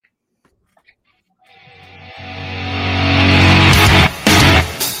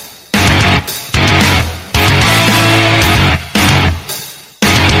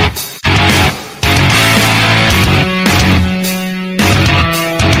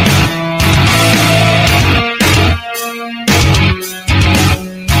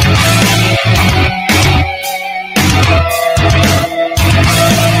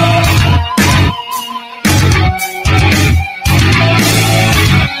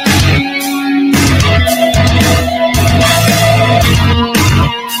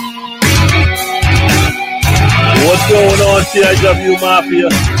CIW Mafia,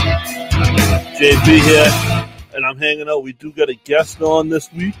 JP here, and I'm hanging out. We do got a guest on this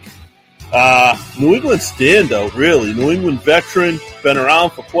week. New England standout, really. New England veteran, been around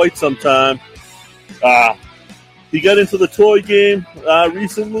for quite some time. He got into the toy game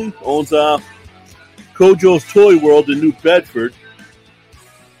recently, owns Kojo's Toy World in New Bedford,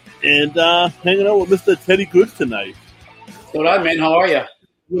 and hanging out with Mr. Ted Goodz tonight. What up, man? How are you?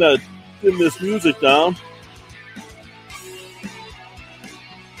 I'm going to dim this music down.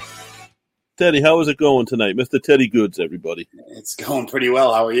 Teddy, how is it going tonight? Mr. Ted Goodz, everybody. It's going pretty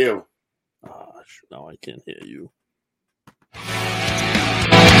well. How are you? Now I can't hear you.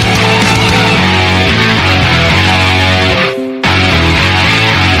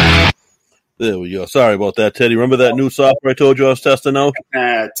 There we go. Sorry about that, Teddy. Remember that new software I told you I was testing out?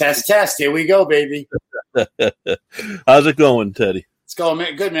 Test. Here we go, baby. How's it going, Teddy? It's going,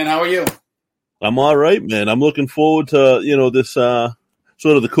 man. Good, man. How are you? I'm all right, man. I'm looking forward to, this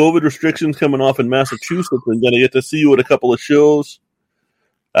sort of the COVID restrictions coming off in Massachusetts. I'm going to get to see you at a couple of shows.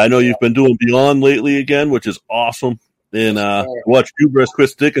 I know you've been doing Beyond lately again, which is awesome. And watched you versus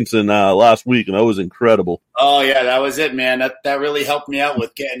Chris Dickinson last week, and that was incredible. Oh, yeah, that was it, man. That really helped me out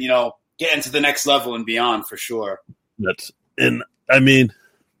with getting to the next level and beyond for sure. I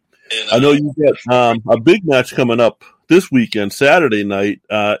know you got a big match coming up this weekend, Saturday night,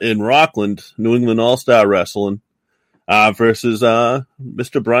 in Rockland, New England All-Star Wrestling. Versus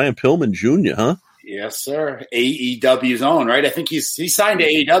Mr. Brian Pillman Jr., huh? Yes, sir. AEW's own, right? I think he signed to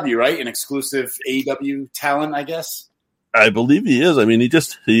AEW, right? An exclusive AEW talent, I guess. I believe he is. I mean, he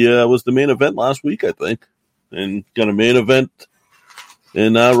was the main event last week, I think, and got a main event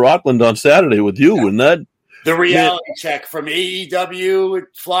in Rockland on Saturday with you, and that the reality check from AEW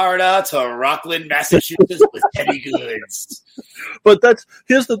Florida to Rockland, Massachusetts with Teddy Goodz. But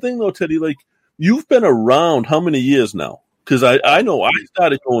here's the thing, though, Teddy, like. You've been around how many years now? Because I know I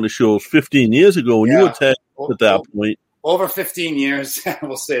started going to shows 15 years ago when you were 10 at that point. Over 15 years,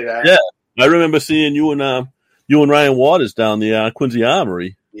 we'll say that. Yeah, I remember seeing you and Ryan Waters down the Quincy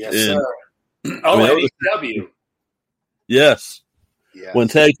Armory. Yes, sir. AEW. Yes. When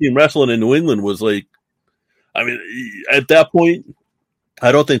tag team wrestling in New England was like, at that point,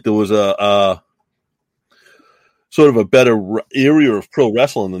 I don't think there was a sort of a better area of pro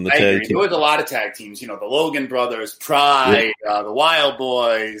wrestling than the tag team. There was a lot of tag teams, the Logan Brothers, Pride, the Wild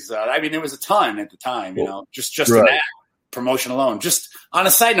Boys. There was a ton at the time, just right. In that promotion alone. Just on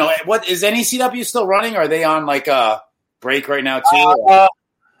a side note, what is NECW still running? Are they on like a break right now too?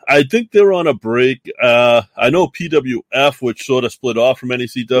 I think they're on a break. I know PWF, which sort of split off from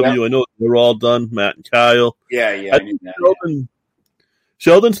NECW. Yep. I know they're all done, Matt and Kyle. Yeah, I knew that.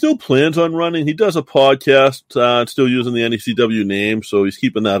 Sheldon still plans on running. He does a podcast, still using the NECW name, so he's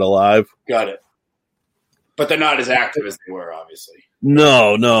keeping that alive. Got it. But they're not as active as they were, obviously.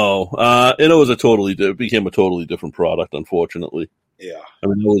 No. And it became a totally different product, unfortunately. Yeah.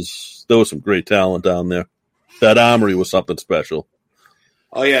 There was some great talent down there. That Armory was something special.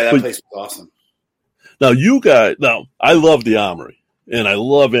 Oh, yeah, that place was awesome. Now, I love the Armory, and I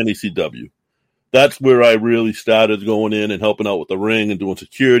love NECW. That's where I really started going in and helping out with the ring and doing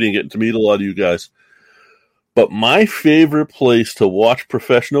security and getting to meet a lot of you guys. But my favorite place to watch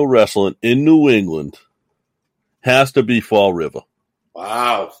professional wrestling in New England has to be Fall River.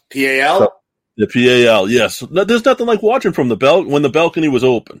 Wow. PAL? The PAL, yes. There's nothing like watching from when the balcony was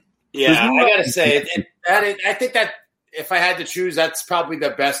open. Yeah, I got to say, I think that if I had to choose, that's probably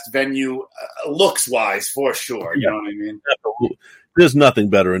the best venue looks-wise for sure. You know what I mean? Absolutely. There's nothing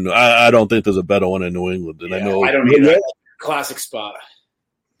better I don't think there's a better one in New England. And I know I don't either. Classic spot.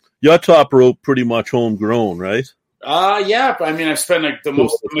 Your Top Rope pretty much homegrown, right? Yeah. I've spent the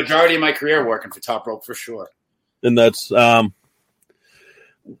majority of my career working for Top Rope for sure. And that's now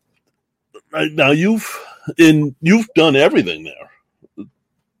you've done everything there,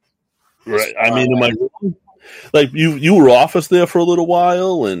 right? Am I wrong? Like you were office there for a little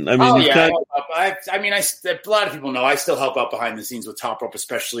while, and a lot of people know I still help out behind the scenes with Top Rope,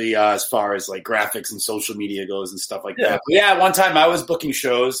 especially as far as like graphics and social media goes and stuff like that. But one time I was booking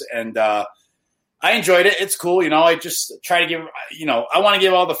shows, and I enjoyed it. It's cool, I just try to give, I want to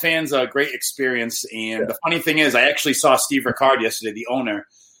give all the fans a great experience. And the funny thing is, I actually saw Steve Ricard yesterday, the owner,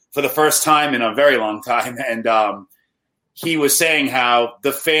 for the first time in a very long time, and he was saying how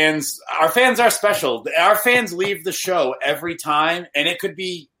our fans are special. Our fans leave the show every time, and it could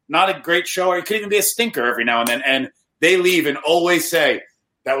be not a great show, or it could even be a stinker every now and then. And they leave and always say,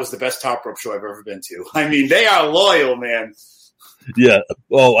 that was the best Top Rope show I've ever been to. They are loyal, man. Yeah.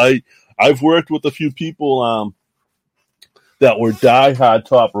 Well, I've worked with a few people that were diehard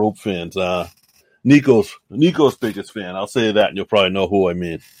Top Rope fans. Nico's biggest fan. I'll say that, and you'll probably know who I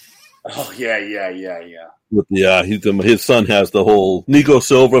mean. Oh yeah. With his son has the whole Nico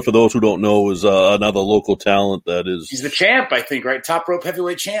Silva. For those who don't know, is another local talent that is. He's the champ, I think, right? Top rope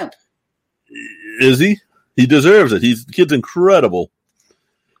heavyweight champ. Is he? He deserves it. The kid's incredible.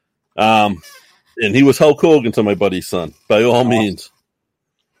 And he was Hulk Hogan to my buddy's son, by all means.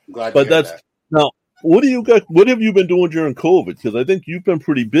 I'm glad. But that's that. Now. What do you got? What have you been doing during COVID? Because I think you've been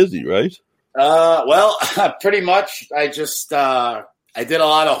pretty busy, right? Well, pretty much. I just I did a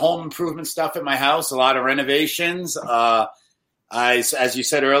lot of home improvement stuff at my house, a lot of renovations. As you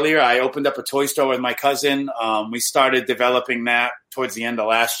said earlier, I opened up a toy store with my cousin. We started developing that towards the end of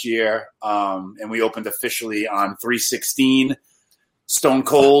last year, and we opened officially on 3/16 Stone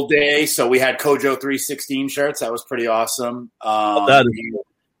Cold Day. So we had Kojo 3/16 shirts. That was pretty awesome.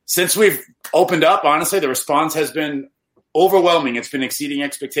 Since we've opened up, honestly, the response has been overwhelming. It's been exceeding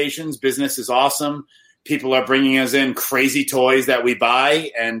expectations. Business is awesome. People are bringing us in crazy toys that we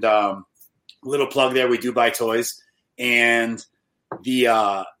buy. And little plug there, we do buy toys. And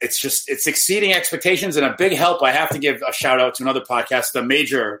it's exceeding expectations. And a big help, I have to give a shout out to another podcast, the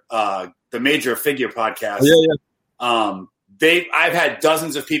Major Figure Podcast. I've had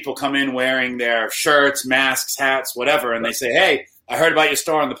dozens of people come in wearing their shirts, masks, hats, whatever. And they say, hey, I heard about your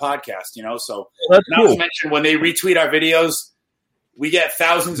store on the podcast, so that's not cool. to mention when they retweet our videos, we get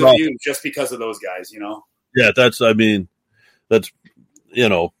thousands of views just because of those guys, Yeah, that's guys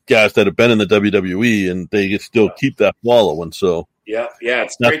that have been in the WWE and they still keep that following. So yeah,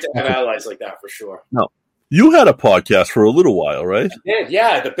 it's great to have allies like that for sure. No, you had a podcast for a little while, right? I did,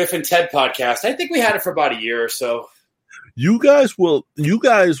 yeah, the Biff and Ted podcast. I think we had it for about a year or so. You guys,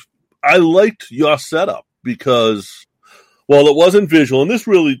 I liked your setup because. Well, it wasn't visual, and this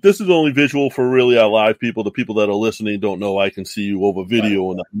is only visual for really our live people. The people that are listening don't know I can see you over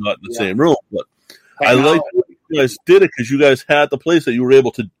video and I'm not in the same room. But I like what you guys did it because you guys had the place that you were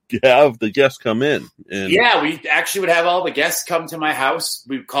able to have the guests come in. And yeah, we actually would have all the guests come to my house.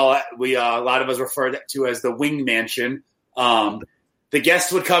 We call it a lot of us refer to as the Wing Mansion. The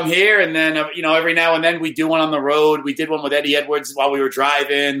guests would come here, and then every now and then we do one on the road. We did one with Eddie Edwards while we were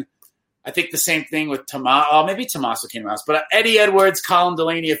driving. I think the same thing with Tommaso. Maybe Tommaso came out. But Eddie Edwards, Colin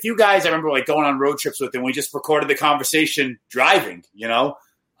Delaney, a few guys I remember going on road trips with, and we just recorded the conversation driving,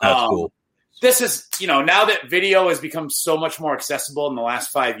 That's cool. This is, now that video has become so much more accessible in the last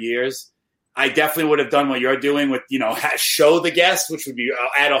 5 years, I definitely would have done what you're doing with, show the guests, which would be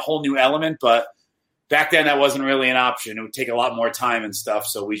add a whole new element. But back then that wasn't really an option. It would take a lot more time and stuff.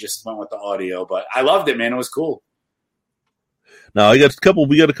 So we just went with the audio. But I loved it, man. It was cool. Now we got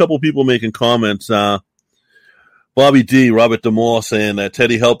a couple people making comments. Bobby D, Robert Demore saying that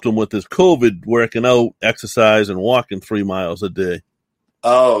Teddy helped him with his COVID, working out, exercise, and walking 3 miles a day.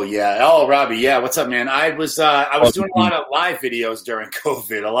 Oh yeah. Oh, Robbie. Yeah. What's up, man? I was doing a lot of live videos during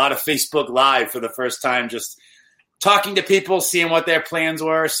COVID, a lot of Facebook Live for the first time, just talking to people, seeing what their plans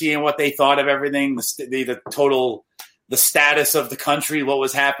were, seeing what they thought of everything, the status of the country, what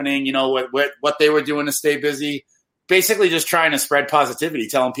was happening, what they were doing to stay busy. Basically just trying to spread positivity,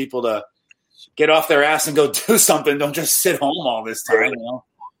 telling people to get off their ass and go do something. Don't just sit home all this time,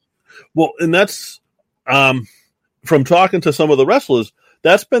 Well, and that's from talking to some of the wrestlers,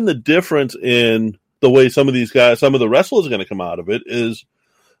 that's been the difference in the way some of the wrestlers are going to come out of it is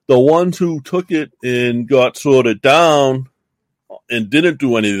the ones who took it and got sorted down and didn't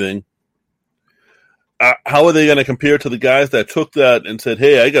do anything. How are they going to compare to the guys that took that and said,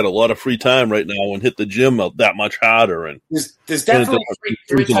 hey, I got a lot of free time right now and hit the gym that much harder? And There's definitely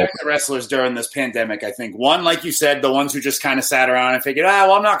three types of wrestlers during this pandemic, I think. One, like you said, the ones who just kind of sat around and figured,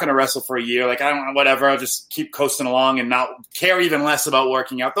 I'm not going to wrestle for a year. Like, I don't know, whatever. I'll just keep coasting along and not care even less about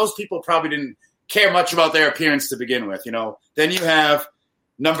working out. Those people probably didn't care much about their appearance to begin with, Then you have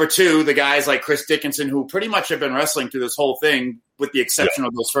number two, the guys like Chris Dickinson, who pretty much have been wrestling through this whole thing with the exception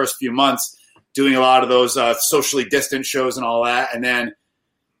of those first few months, doing a lot of those socially distant shows and all that. And then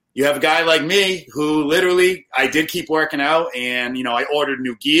you have a guy like me who literally I did keep working out and, I ordered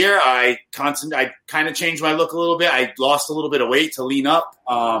new gear. I kind of changed my look a little bit. I lost a little bit of weight to lean up.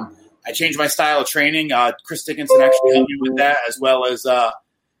 I changed my style of training. Chris Dickinson actually helped me with that, as well as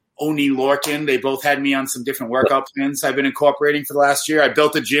Oni Lorkin. They both had me on some different workout plans I've been incorporating for the last year. I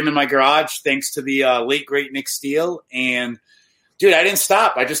built a gym in my garage thanks to the late, great Nick Steele. And dude, I didn't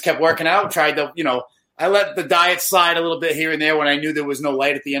stop. I just kept working out, tried to, I let the diet slide a little bit here and there when I knew there was no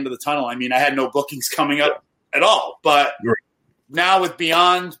light at the end of the tunnel. I mean, I had no bookings coming up at all. But now with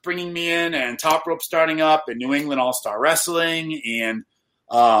Beyond bringing me in and Top Rope starting up and New England All-Star Wrestling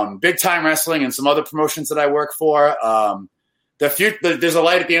and Big Time Wrestling and some other promotions that I work for, there's a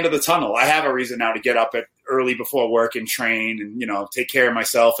light at the end of the tunnel. I have a reason now to get up early before work and train and, take care of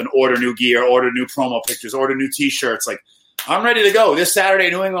myself and order new gear, order new promo pictures, order new T-shirts. Like, I'm ready to go. This Saturday,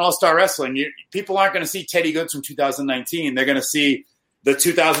 New England All-Star Wrestling, people aren't going to see Teddy Goodz from 2019. They're going to see the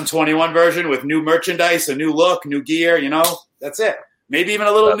 2021 version with new merchandise, a new look, new gear, That's it. Maybe even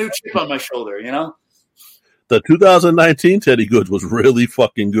a little new chip on my shoulder, The 2019 Teddy Goodz was really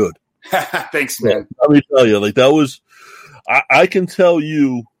fucking good. Thanks, man. Let me tell you, that was – I can tell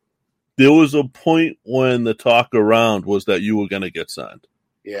you there was a point when the talk around was that you were going to get signed.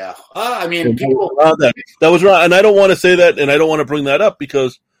 Yeah. People that was right. And I don't want to say that, and I don't want to bring that up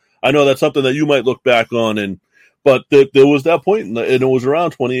because I know that's something that you might look back on. But there was that point, and it was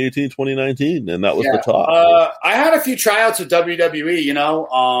around 2018, 2019, and that was the talk. I had a few tryouts with WWE,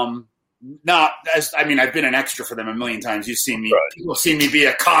 I've been an extra for them a million times. You've seen me. Right. People have seen me be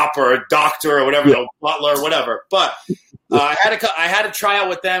a cop or a doctor or whatever, butler or whatever. But I had a tryout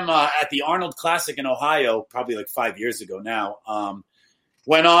with them at the Arnold Classic in Ohio, probably like 5 years ago now.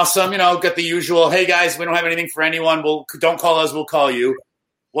 Went awesome, got the usual, hey guys, we don't have anything for anyone. Don't call us, we'll call you.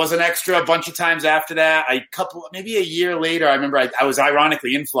 Was an extra a bunch of times after that. Maybe a year later, I remember I was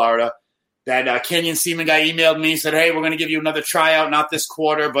ironically in Florida. That Canyon Seaman guy emailed me, said, hey, we're going to give you another tryout, not this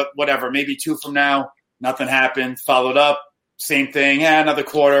quarter, but whatever, maybe 2 from now. Nothing happened. Followed up, same thing. Another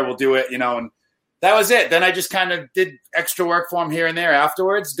quarter, we'll do it, and that was it. Then I just kind of did extra work for him here and there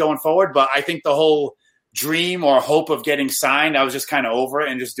afterwards going forward. But I think the whole dream or hope of getting signed, I was just kind of over it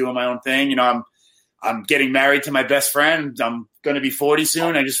and just doing my own thing. I'm getting married to my best friend. I'm going to be 40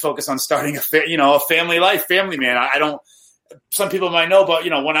 soon. I just focus on starting a family life, family man. I don't. Some people might know, but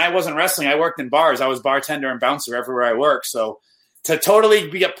when I wasn't wrestling, I worked in bars. I was bartender and bouncer everywhere I worked. So to totally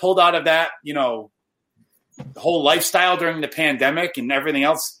get pulled out of that, whole lifestyle during the pandemic and everything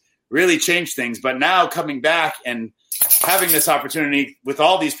else really changed things. But now coming back and having this opportunity with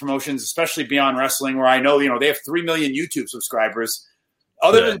all these promotions, especially Beyond Wrestling, where I know, they have 3 million YouTube subscribers.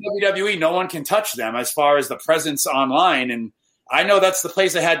 Other than WWE, no one can touch them as far as the presence online. And I know that's the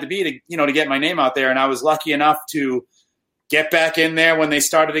place I had to be to get my name out there. And I was lucky enough to get back in there when they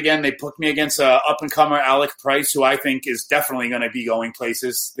started again. They put me against a up-and-comer Alec Price, who I think is definitely going to be going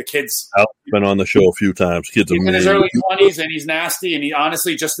places. The kid's been on the show a few times. He's in his early 20s, and he's nasty. And he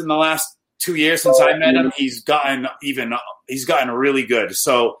honestly, just in the last 2 years since I met him, he's gotten really good.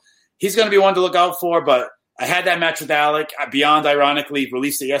 So he's going to be one to look out for. But I had that match with Alec. Beyond, ironically,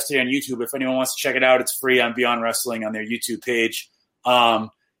 released it yesterday on YouTube. If anyone wants to check it out, it's free on Beyond Wrestling on their YouTube page. And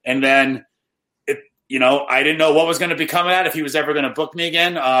then I didn't know what was going to become of that, if he was ever going to book me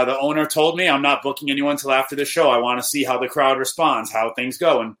again. The owner told me, I'm not booking anyone until after the show. I want to see how the crowd responds, how things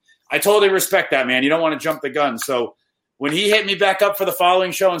go. And I totally respect that, man. You don't want to jump the gun. So when he hit me back up for the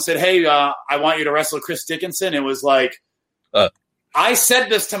following show and said, hey, I want you to wrestle Chris Dickinson, it was like I said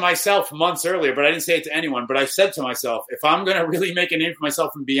this to myself months earlier, but I didn't say it to anyone. But I said to myself, if I'm going to really make a name for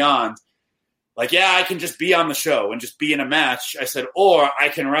myself and beyond, I can just be on the show and just be in a match. I said, or I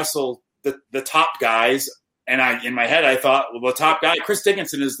can wrestle the top guys, and in my head I thought, well, the top guy, Chris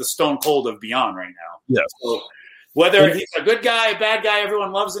Dickinson, is the Stone Cold of Beyond right now. Yes. So whether he's a good guy, a bad guy,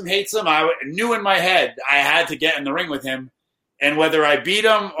 everyone loves him, hates him, I knew in my head I had to get in the ring with him, and whether I beat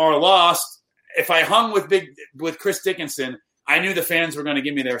him or lost, if I hung with Chris Dickinson, I knew the fans were going to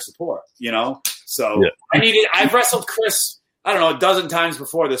give me their support. So I've wrestled Chris, I don't know, a dozen times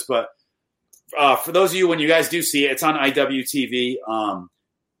before this, but for those of you, when you guys do see it, it's on IWTV.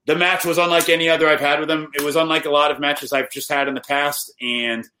 The match was unlike any other I've had with him. It was unlike a lot of matches I've just had in the past,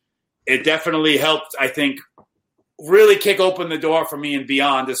 and it definitely helped, I think, really kick open the door for me and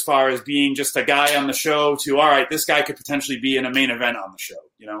Beyond as far as being just a guy on the show to, all right, this guy could potentially be in a main event on the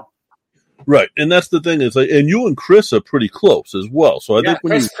show, Right, and that's the thing is, and you and Chris are pretty close as well. So I think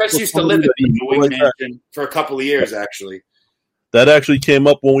when Chris used to live in the Wing Mansion for a couple of years, actually. That actually came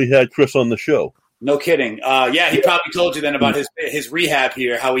up when we had Chris on the show. No kidding. He probably told you then about his rehab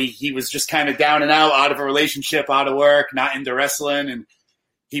here, how he was just kind of down and out of a relationship, out of work, not into wrestling. And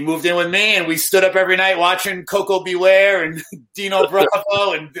he moved in with me, and we stood up every night watching Coco Beware and Dino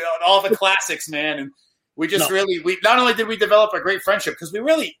Bravo and all the classics, man. And we just we not only did we develop a great friendship, because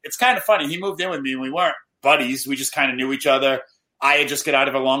it's kind of funny. He moved in with me, and we weren't buddies. We just kind of knew each other. I had just got out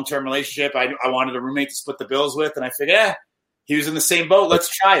of a long-term relationship. I wanted a roommate to split the bills with, and I figured, he was in the same boat.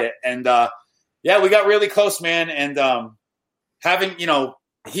 Let's try it. And, we got really close, man. And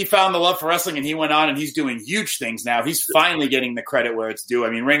he found the love for wrestling, and he went on, and he's doing huge things now. He's finally getting the credit where it's due. I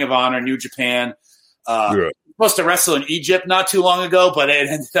mean, Ring of Honor, New Japan. Supposed to wrestle in Egypt not too long ago, but it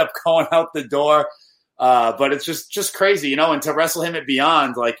ended up going out the door. But it's just crazy, and to wrestle him at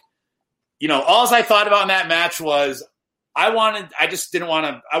Beyond, all I thought about in that match was I wanted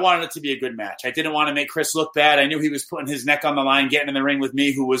it to be a good match. I didn't want to make Chris look bad. I knew he was putting his neck on the line, getting in the ring with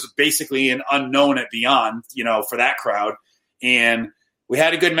me, who was basically an unknown at Beyond, for that crowd. And we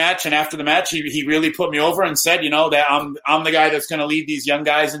had a good match. And after the match, he really put me over and said, that I'm the guy that's going to lead these young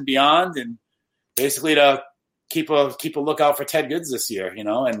guys in Beyond, and basically to keep a lookout for Ted Goodz this year,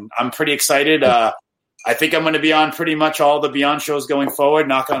 and I'm pretty excited. I think I'm going to be on pretty much all the Beyond shows going forward,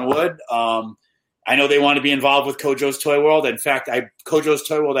 knock on wood. I know they want to be involved with Kojo's Toy World. In fact, Kojo's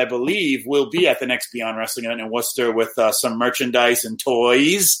Toy World, I believe, will be at the next Beyond Wrestling event in Worcester with some merchandise and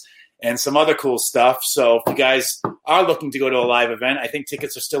toys and some other cool stuff. So if you guys are looking to go to a live event, I think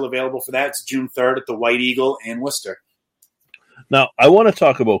tickets are still available for that. It's June 3rd at the White Eagle in Worcester. Now, I want to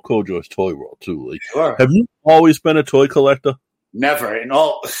talk about Kojo's Toy World, too. Like, sure. Have you always been a toy collector? Never.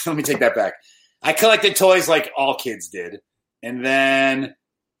 Let me take that back. I collected toys like all kids did. And then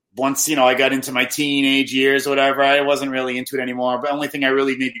once, I got into my teenage years or whatever, I wasn't really into it anymore. But the only thing I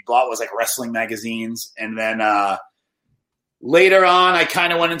really maybe bought was like wrestling magazines. And then later on, I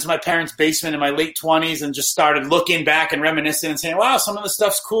kind of went into my parents' basement in my late 20s and just started looking back and reminiscing and saying, wow, some of the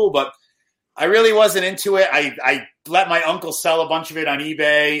stuff's cool. But I really wasn't into it. I let my uncle sell a bunch of it on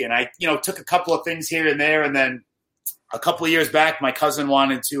eBay. And I, took a couple of things here and there. And then a couple of years back, my cousin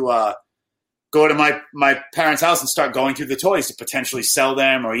wanted to go to my parents' house and start going through the toys to potentially sell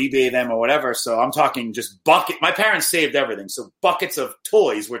them or eBay them or whatever. So I'm talking just bucket. My parents saved everything. So buckets of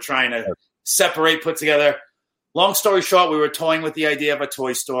toys we're trying to separate, put together. Long story short, we were toying with the idea of a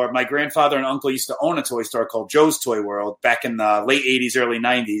toy store. My grandfather and uncle used to own a toy store called Joe's Toy World back in the late 80s, early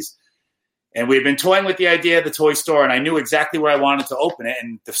 90s. And we had been toying with the idea of the toy store, and I knew exactly where I wanted to open it.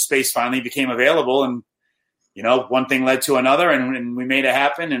 And the space finally became available. And one thing led to another, and we made it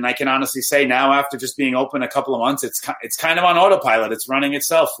happen. And I can honestly say now, after just being open a couple of months, it's kind of on autopilot. It's running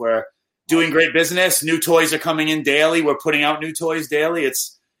itself. We're doing great business. New toys are coming in daily. We're putting out new toys daily.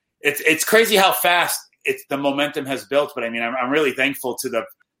 It's crazy how fast the momentum has built. But I mean, I'm really thankful to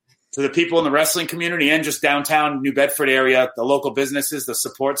the people in the wrestling community and just downtown New Bedford area, the local businesses. The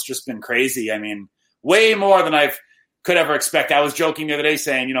support's just been crazy. I mean, way more than I've could ever expect. I was joking the other day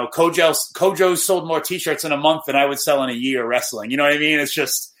saying, Kojo sold more T-shirts in a month than I would sell in a year wrestling. You know what I mean?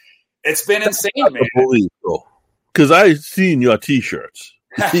 It's been insane, man. Because I've seen your T-shirts.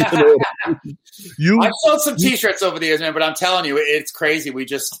 I've sold some T-shirts over the years, man, but I'm telling you, it's crazy.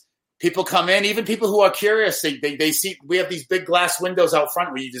 People come in, even people who are curious, they see we have these big glass windows out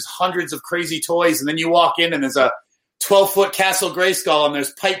front where you just hundreds of crazy toys, and then you walk in and there's a 12-foot Castle Grayskull and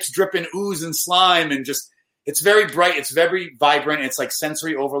there's pipes dripping ooze and slime and just it's very bright. It's very vibrant. It's like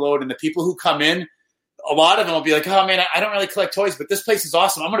sensory overload. And the people who come in, a lot of them will be like, oh, man, I don't really collect toys, but this place is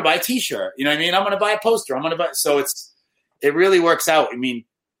awesome. I'm going to buy a T-shirt. You know what I mean? I'm going to buy a poster. So it really works out. I mean,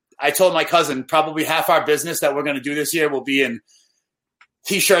 I told my cousin probably half our business that we're going to do this year will be in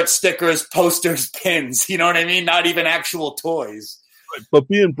T-shirts, stickers, posters, pins. You know what I mean? Not even actual toys. But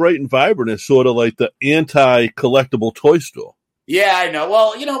being bright and vibrant is sort of like the anti-collectible toy store. Yeah, I know.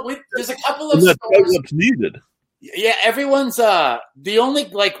 Well, there's a couple of stores. What's needed. Yeah, everyone's the only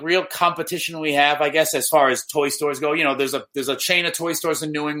real competition we have, I guess, as far as toy stores go. There's a chain of toy stores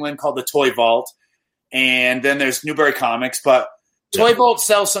in New England called the Toy Vault, and then there's Newbury Comics. But Toy Vault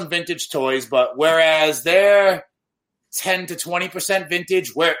sells some vintage toys, but whereas they're 10 to 20%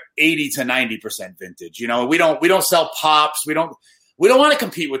 vintage, we're 80 to 90% vintage. We don't sell pops. We don't want to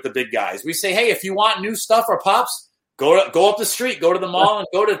compete with the big guys. We say, hey, if you want new stuff or pops, go up the street, go to the mall, and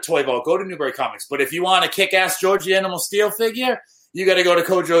go to Toy Vault, go to Newbury Comics. But if you want a kick-ass George the Animal Steel figure, you got to go to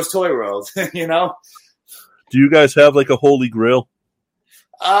Kojo's Toy World. Do you guys have a holy grail?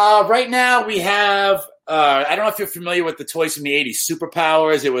 Right now we have. I don't know if you're familiar with the toys from the '80s.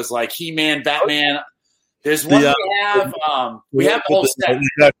 Superpowers. It was like He-Man, Batman. There's one we have. We have the whole set.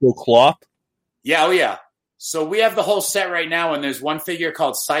 The actual cloth. Yeah. Oh yeah. So we have the whole set right now, and there's one figure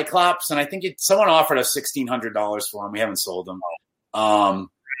called Cyclops, and I think someone offered us $1,600 for him. We haven't sold them.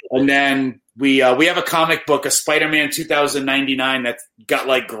 And then we have a comic book, a Spider-Man 2099 that's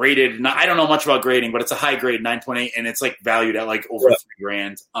got graded. I don't know much about grading, but it's a high grade 9.8, and it's valued at over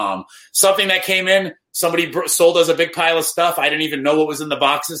 $3,000. Something that came in, somebody sold us a big pile of stuff. I didn't even know what was in the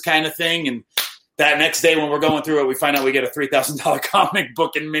boxes, kind of thing, and that next day when we're going through it, we find out we get a $3,000 comic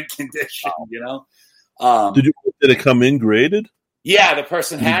book in mint condition. Did it come in graded? Yeah, the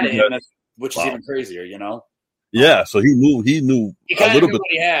person had it, which is even crazier, Yeah, so he knew he a little bit what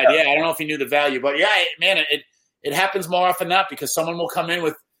he had. Yeah, I don't know if he knew the value, but yeah, man, it happens more often than not because someone will come in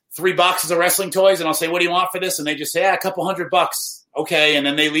with 3 boxes of wrestling toys, and I'll say, "What do you want for this?" And they just say, "A couple $100." Okay, and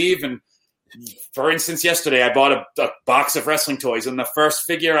then they leave. And for instance, yesterday I bought a box of wrestling toys, and the first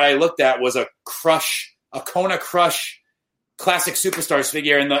figure I looked at was a Kona Crush classic superstars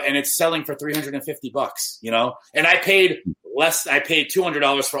figure and it's selling for $350, you know, and I paid less. I paid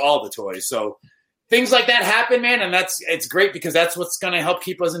 $200 for all the toys. So things like that happen, man. And it's great because that's what's going to help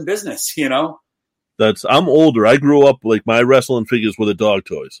keep us in business, you know? I'm older. I grew up like my wrestling figures were the dog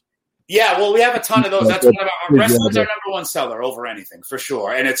toys. Yeah. Well, we have a ton of those. That's one of our wrestling's our number one seller over anything for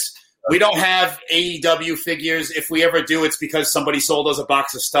sure. And we don't have AEW figures. If we ever do, it's because somebody sold us a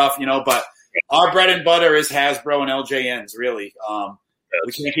box of stuff, you know, but our bread and butter is Hasbro and LJNs, really.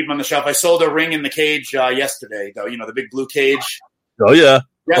 We can't keep them on the shelf. I sold a ring in the cage yesterday, though. You know, the big blue cage. Oh, yeah.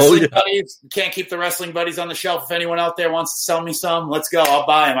 Wrestling buddies. You can't keep the wrestling buddies on the shelf. If anyone out there wants to sell me some, let's go. I'll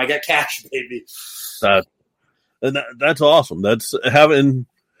buy them. I got cash, baby. That's awesome. That's having,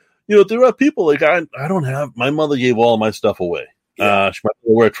 you know, there are people like I don't have, my mother gave all my stuff away. Yeah. She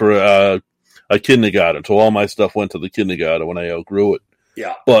worked for a kindergarten, so all my stuff went to the kindergarten when I outgrew it.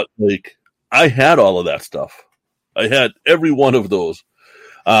 Yeah. But, like, I had all of that stuff. I had every one of those.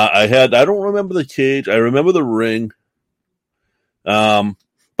 I don't remember the cage. I remember the ring. But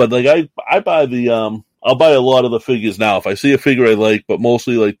like I buy I'll buy a lot of the figures now. If I see a figure I like, but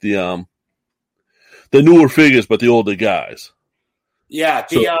mostly like the newer figures, but the older guys. Yeah.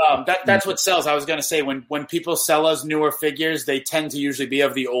 That's what sells. I was going to say when people sell us newer figures, they tend to usually be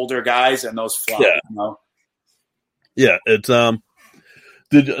of the older guys and those flop, yeah. You know? Yeah. It's,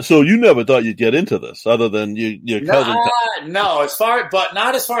 so you never thought you'd get into this, other than your cousin? No, but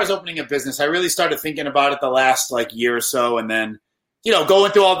not as far as opening a business. I really started thinking about it the last like year or so, and then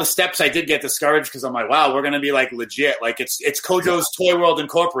going through all the steps, I did get discouraged because I'm like, wow, we're going to be like legit, like it's Kojo's Toy World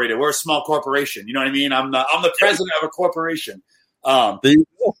Incorporated. We're a small corporation, you know what I mean? I'm the president of a corporation. There you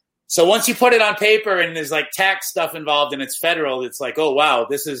go. So once you put it on paper and there's like tax stuff involved and it's federal, it's like, oh wow,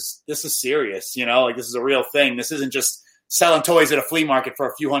 this is serious, like this is a real thing. This isn't just selling toys at a flea market for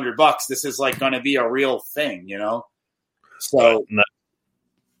a few $100. This is like going to be a real thing, So,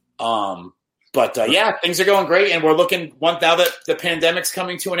 yeah, things are going great. And we're looking, now that the pandemic's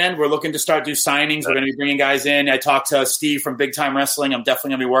coming to an end, we're looking to start do signings. We're going to be bringing guys in. I talked to Steve from Big Time Wrestling. I'm definitely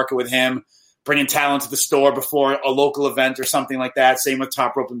going to be working with him, bringing talent to the store before a local event or something like that. Same with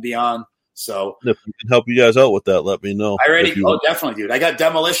Top Rope and Beyond. So if we can help you guys out with that, let me know. Definitely, dude. I got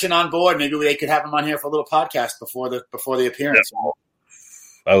Demolition on board. Maybe they could have him on here for a little podcast before the appearance. Yeah.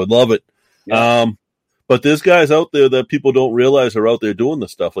 I would love it. Yeah. But there's guys out there that people don't realize are out there doing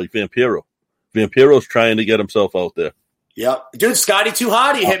this stuff, like Vampiro. Vampiro's trying to get himself out there. Yep. Dude, Scotty Too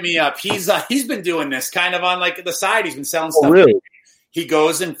Hot, he hit me up. He's been doing this kind of on like the side. He's been selling stuff. Really? He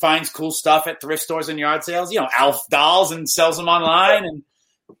goes and finds cool stuff at thrift stores and yard sales, Alf dolls, and sells them online. And,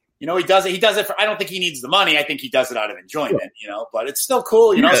 he does it. He does it for, I don't think he needs the money. I think he does it out of enjoyment, but it's still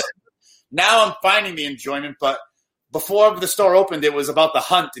cool, Yeah. So now I'm finding the enjoyment, but before the store opened, it was about the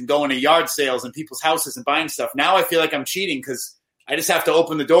hunt and going to yard sales and people's houses and buying stuff. Now I feel like I'm cheating because I just have to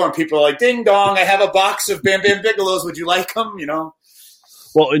open the door and people are like, ding dong, I have a box of Bam Bam Bigelows. Would you like them?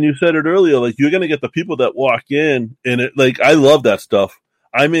 Well, and you said it earlier, like you're going to get the people that walk in and it, like, I love that stuff.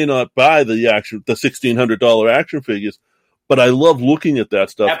 I may not buy the $1,600 action figures, but I love looking at that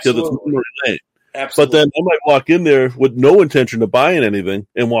stuff because it's memory lane. Absolutely. But then I might walk in there with no intention of buying anything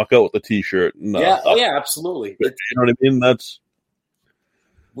and walk out with a T-shirt. And, absolutely. You know what I mean?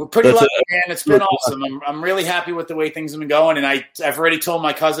 We're pretty lucky, man. It's been awesome. I'm really happy with the way things have been going. And I've already told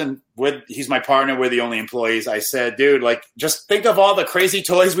my cousin, he's my partner, we're the only employees. I said, dude, like, just think of all the crazy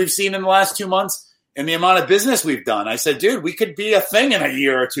toys we've seen in the last 2 months and the amount of business we've done. I said, dude, we could be a thing in a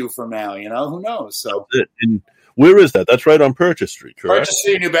year or two from now. Who knows? So. And where is that? That's right on Purchase Street, correct? Purchase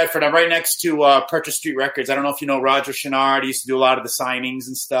Street, New Bedford. I'm right next to Purchase Street Records. I don't know if you know Roger Chenard. He used to do a lot of the signings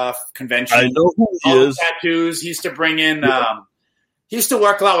and stuff, conventions. I know who he is. Tattoos. He used to bring in he used to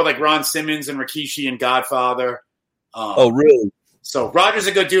work a lot with like Ron Simmons and Rikishi and Godfather. Oh, really? So Roger's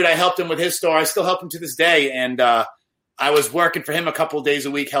a good dude. I helped him with his store. I still help him to this day. And I was working for him a couple of days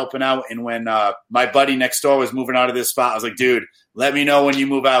a week helping out. And when my buddy next door was moving out of this spot, I was like, dude, let me know when you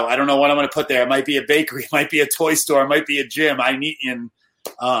move out. I don't know what I'm going to put there. It might be a bakery. It might be a toy store. It might be a gym. I need in.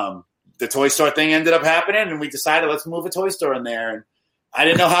 The toy store thing ended up happening, and we decided let's move a toy store in there. And I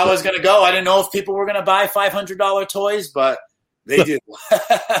didn't know how it was going to go. I didn't know if people were going to buy $500 toys, but they did.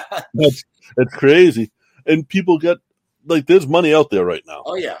 That's crazy. And people get, like, there's money out there right now.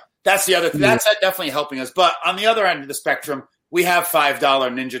 Oh, yeah. That's the other thing. That's definitely helping us. But on the other end of the spectrum, we have $5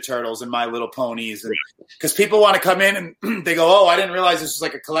 Ninja Turtles and My Little Ponies. Because people want to come in and they go, oh, I didn't realize this was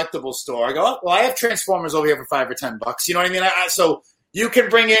like a collectible store. I go, oh, well, I have Transformers over here for $5 or $10. You know what I mean? So you can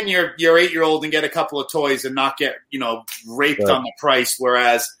bring in your 8-year-old and get a couple of toys and not get, raped on the price.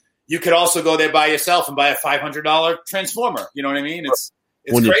 Whereas you could also go there by yourself and buy a $500 Transformer. You know what I mean? It's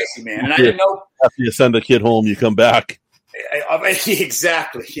crazy, man. And I didn't know. After you send a kid home, you come back.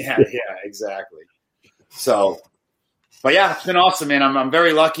 Exactly. Yeah, exactly. So, but yeah, it's been awesome, man. I'm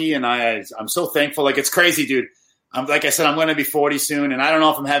very lucky, and I'm so thankful. Like, it's crazy, dude. Like I said, I'm going to be 40 soon, and I don't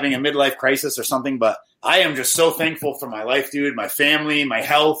know if I'm having a midlife crisis or something, but I am just so thankful for my life, dude, my family, my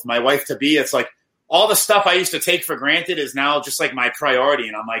health, my wife-to-be. It's like all the stuff I used to take for granted is now just like my priority,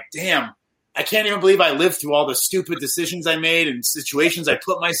 and I'm like, damn, I can't even believe I lived through all the stupid decisions I made and situations I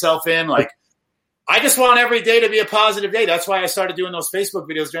put myself in. Like, I just want every day to be a positive day. That's why I started doing those Facebook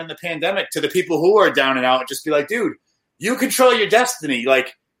videos during the pandemic to the people who are down and out. Just be like, dude, you control your destiny.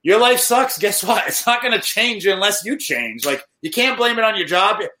 Like, your life sucks. Guess what? It's not going to change unless you change. Like, you can't blame it on your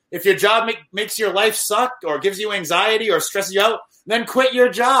job. If your job makes your life suck or gives you anxiety or stresses you out, then quit your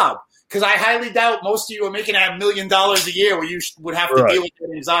job. Because I highly doubt most of you are making $1 million a year where you would have to deal with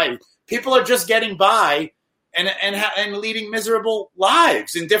that anxiety. People are just getting by and leading miserable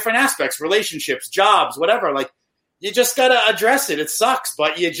lives in different aspects, relationships, jobs, whatever. Like, you just got to address it. It sucks,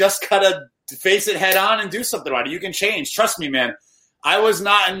 but you just got to face it head on and do something about it. You can change. Trust me, man. I was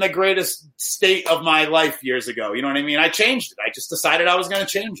not in the greatest state of my life years ago. You know what I mean? I changed it. I just decided I was going to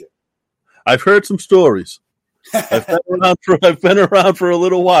change it. I've heard some stories. I've been around for a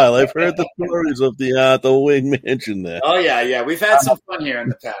little while. I've heard the stories of the Wing Mansion there. Oh, yeah. We've had some fun here in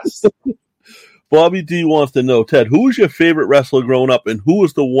the past. Bobby D wants to know, Ted, who was your favorite wrestler growing up, and who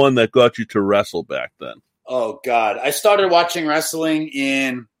was the one that got you to wrestle back then? Oh, God. I started watching wrestling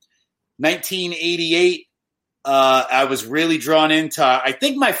in 1988. I was really drawn into, I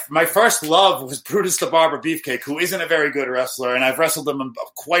think my first love was Brutus the Barber Beefcake, who isn't a very good wrestler, and I've wrestled him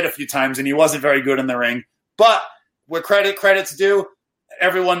quite a few times, and he wasn't very good in the ring. But where credit's due,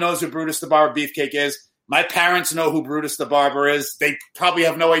 everyone knows who Brutus the Barber Beefcake is. My parents know who Brutus the Barber is. They probably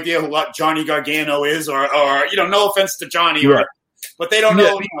have no idea who Johnny Gargano is, or no offense to Johnny, but they don't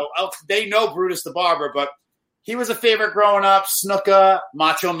know. They know Brutus the Barber, but he was a favorite growing up. Snuka,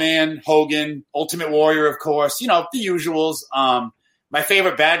 Macho Man, Hogan, Ultimate Warrior, of course. The usuals. My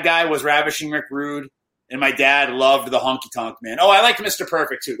favorite bad guy was Ravishing Rick Rude, and my dad loved the Honky Tonk Man. Oh, I liked Mr.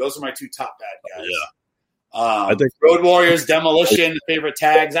 Perfect, too. Those are my two top bad guys. Yeah. I think Road Warriors, Demolition, favorite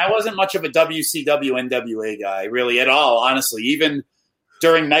tags. I wasn't much of a WCW NWA guy, really, at all, honestly. Even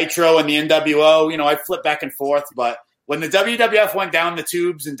during Nitro and the NWO, I flipped back and forth. But when the WWF went down the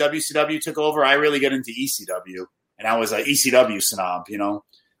tubes and WCW took over, I really got into ECW. And I was an ECW snob,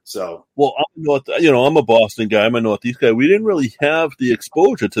 So, well, I'm a Boston guy. I'm a Northeast guy. We didn't really have the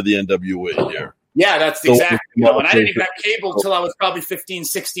exposure to the NWA here. Yeah, that's exactly. And I didn't even have cable until I was probably 15,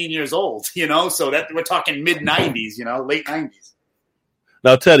 16 years old, so that we're talking mid-90s, late 90s.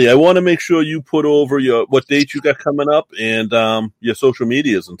 Now, Teddy, I want to make sure you put over what dates you got coming up and your social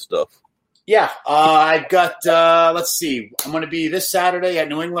medias and stuff. Yeah, I've got, let's see, I'm going to be this Saturday at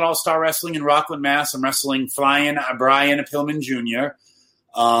New England All-Star Wrestling in Rockland, Mass. I'm wrestling Flying Brian Pillman Jr.,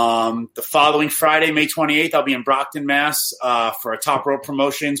 the following Friday, May 28th, I'll be in Brockton, Mass, for a Top Rope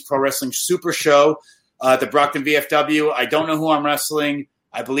Promotions Pro Wrestling Super Show at the Brockton VFW. I don't know who I'm wrestling.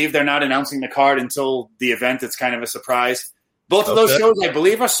 I believe they're not announcing the card until the event. It's kind of a surprise. Both of those shows, I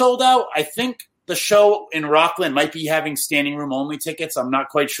believe, are sold out. I think the show in Rockland might be having standing room only tickets. I'm not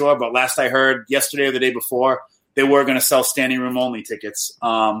quite sure, but last I heard, yesterday or the day before, they were going to sell standing room only tickets.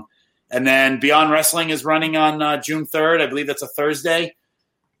 And then Beyond Wrestling is running on June 3rd. I believe that's a Thursday.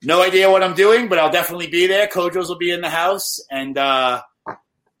 No idea what I'm doing, but I'll definitely be there. Kojo's will be in the house. And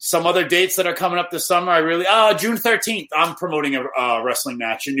some other dates that are coming up this summer. June 13th, I'm promoting a wrestling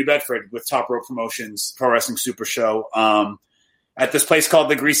match in New Bedford with Top Rope Promotions, Pro Wrestling Super Show, at this place called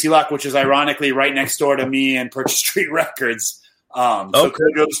the Greasy Luck, which is ironically right next door to me and Purchase Street Records. So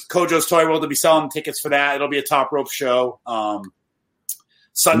Kojo's Toy World will be selling tickets for that. It'll be a Top Rope show.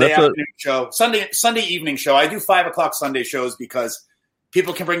 Sunday afternoon show. Sunday evening show. I do 5:00 Sunday shows because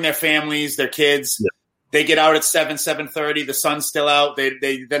people can bring their families, their kids. Yeah. They get out at 7:30. The sun's still out.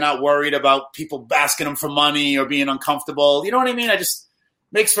 They're not worried about people asking them for money or being uncomfortable. You know what I mean? I just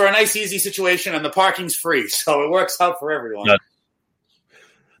makes for a nice, easy situation, and the parking's free, so it works out for everyone.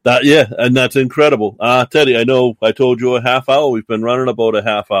 And that's incredible. Teddy, I know I told you a half hour. We've been running about a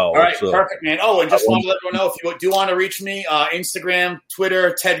half hour. All right, perfect, man. Oh, and just want to let everyone know, if you do want to reach me, Instagram,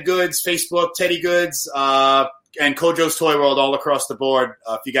 Twitter, Ted Goodz, Facebook, Teddy Goodz, and Kojo's Toy World all across the board.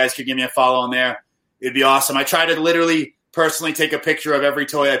 If you guys could give me a follow on there, it'd be awesome. I try to literally personally take a picture of every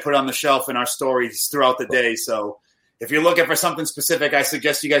toy I put on the shelf in our stories throughout the day. So if you're looking for something specific, I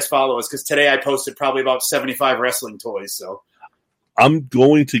suggest you guys follow us, because today I posted probably about 75 wrestling toys. So I'm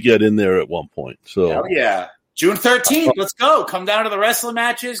going to get in there at one point. So hell yeah. June 13th, let's go. Come down to the wrestling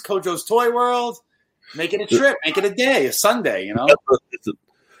matches, Kojo's Toy World. Make it a trip. Make it a day, a Sunday,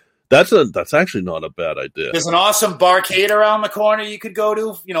 That's actually not a bad idea. There's an awesome barcade around the corner you could go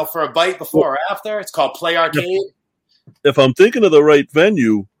to, for a bite before or after. It's called Play Arcade. If I'm thinking of the right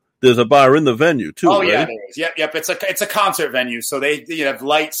venue, there's a bar in the venue too. Oh right? yeah, there is. Yep. It's a concert venue, so they have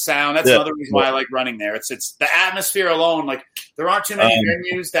lights, sound. That's another reason why I like running there. It's the atmosphere alone. Like there aren't too many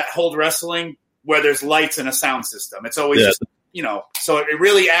venues that hold wrestling where there's lights and a sound system. It's always just so it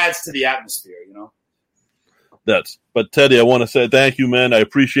really adds to the atmosphere. But Teddy, I want to say thank you, man. I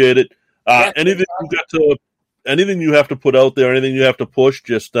appreciate it. Anything you have to put out there, anything you have to push,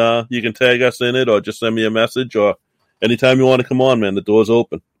 just you can tag us in it, or just send me a message, or anytime you want to come on, man. The door's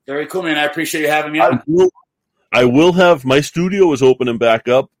open. Very cool, man. I appreciate you having me on. I will have my studio is opening back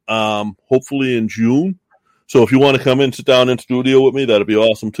up, hopefully in June. So if you want to come in, sit down in studio with me, that'd be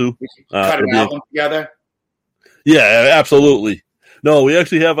awesome too. We can cut an album together. Yeah, absolutely. No, we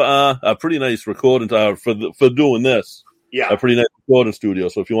actually have a pretty nice recording for doing this. Yeah, a pretty nice recording studio.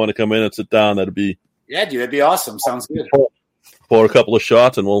 So if you want to come in and sit down, that'd be that'd be awesome. Sounds good. Pour a couple of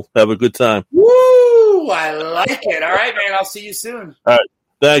shots and we'll have a good time. Woo! I like it. All right, man. I'll see you soon. All right.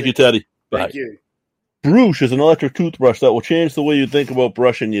 Thank you, Teddy. Thank you. Brush is an electric toothbrush that will change the way you think about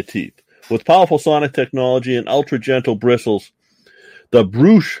brushing your teeth. With powerful sonic technology and ultra-gentle bristles, the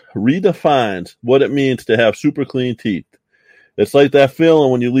Brush redefines what it means to have super clean teeth. It's like that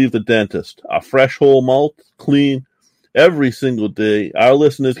feeling when you leave the dentist. A fresh whole mouth, clean, every single day. Our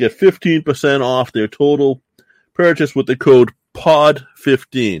listeners get 15% off their total purchase with the code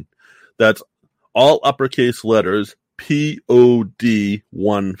POD15. That's all uppercase letters,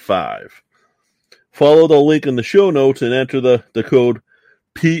 POD15. Follow the link in the show notes and enter the code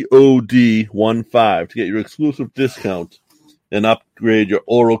POD15 to get your exclusive discount and upgrade your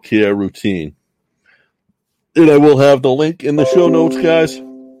oral care routine. And I will have the link in the show notes, guys.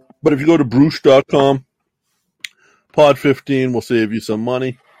 But if you go to Bruce.com, Pod15 will save you some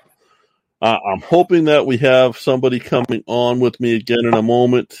money. I'm hoping that we have somebody coming on with me again in a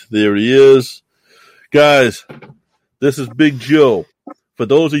moment. There he is. Guys, this is Big Joe. For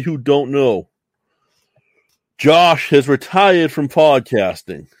those of you who don't know, Josh has retired from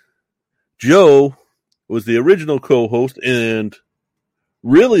podcasting. Joe was the original co-host and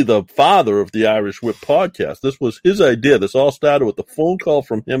really the father of the Irish Whip podcast. This was his idea. This all started with a phone call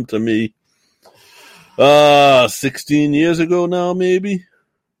from him to me 16 years ago now, maybe.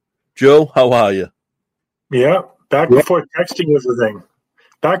 Joe, how are you? Yeah, back before texting was a thing.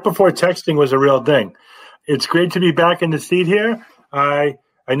 Back before texting was a real thing. It's great to be back in the seat here. I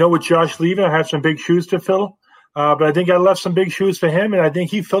know with Josh leaving, I have some big shoes to fill. But I think I left some big shoes for him, and I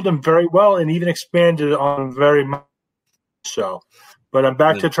think he filled them very well and even expanded on very much so. But I'm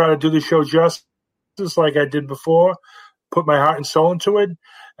back to try to do the show justice like I did before, put my heart and soul into it.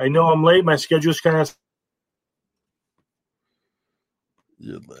 I know I'm late. My schedule's kind of...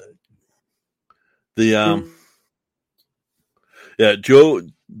 Joe,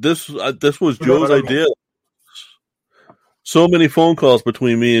 this was Joe's idea. So many phone calls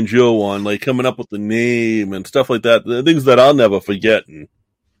between me and Joe on like coming up with the Mm-hmm. name and stuff like that. The things that I'll never forget. And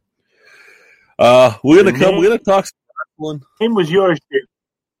we're gonna talk. Name was yours.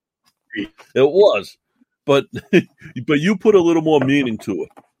 It was, but you put a little more meaning to it,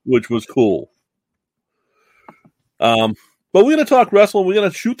 which was cool. But we're gonna talk wrestling. We're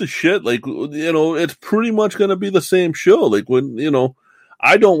gonna shoot the shit. Like, it's pretty much gonna be the same show. Like when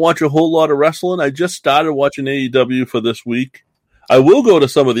I don't watch a whole lot of wrestling. I just started watching AEW for this week. I will go to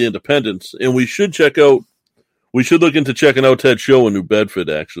some of the independents, and we should look into checking out Ted's show in New Bedford,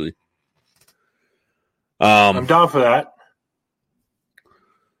 actually. I'm down for that.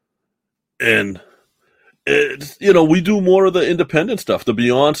 And it's, we do more of the independent stuff, the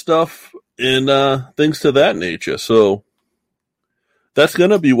Beyond stuff, and things to that nature. So that's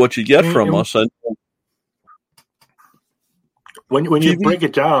going to be what you get from us. When you break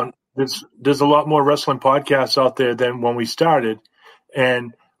it down, there's a lot more wrestling podcasts out there than when we started.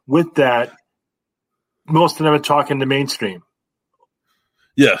 And with that, most of them are talking the mainstream.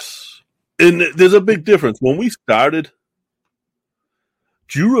 Yes. And there's a big difference. When we started,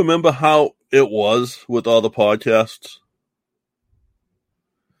 do you remember how it was with all the podcasts?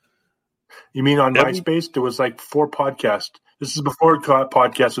 You mean on MySpace? There was like 4 podcasts. This is before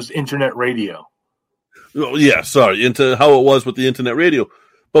podcast was internet radio. Oh, yeah, sorry, into how it was with the internet radio.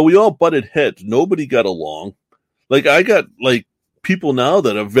 But we all butted heads. Nobody got along. Like, I got, people now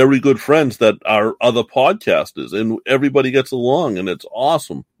that are very good friends that are other podcasters, and everybody gets along, and it's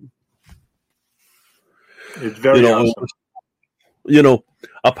awesome. It's very awesome.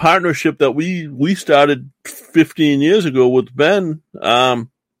 A partnership that we started 15 years ago with Ben at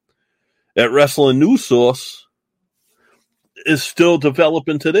Wrestling News Source. is still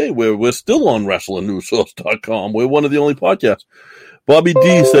developing today, where we're still on WrestlingNewsSource.com. We're one of the only podcasts. Bobby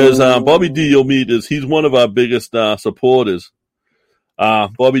D says, Bobby D you'll meet he's one of our biggest supporters.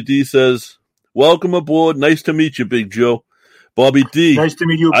 Bobby D says, welcome aboard. Nice to meet you, Big Joe. Bobby D. Nice to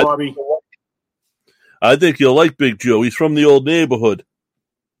meet you, Bobby. I think you'll like Big Joe. He's from the old neighborhood.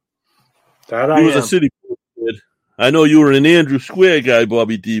 He was a city kid. I know you were an Andrew Square guy,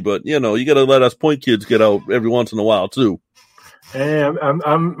 Bobby D, but, you got to let us point kids get out every once in a while, too. Hey,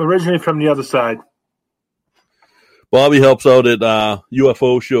 I'm originally from the other side. Bobby helps out at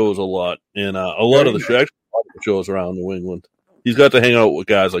UFO shows a lot, and a lot of the shows around New England. He's got to hang out with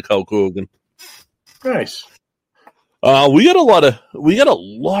guys like Hulk Hogan. Nice. We got a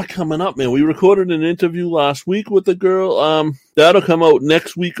lot coming up, man. We recorded an interview last week with the girl. That'll come out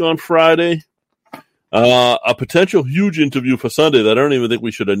next week on Friday. A potential huge interview for Sunday that I don't even think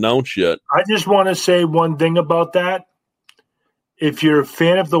we should announce yet. I just want to say one thing about that. If you're a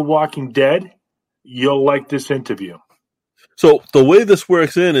fan of The Walking Dead, you'll like this interview. So the way this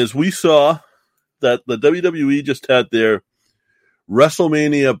works is we saw that the WWE just had their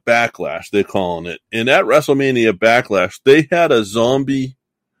WrestleMania Backlash, they're calling it. And at WrestleMania Backlash, they had a zombie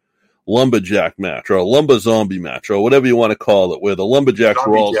lumberjack match, or a lumber zombie match, or whatever you want to call it, where the lumberjacks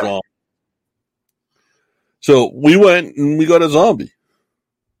were all zombies. So we went and we got a zombie.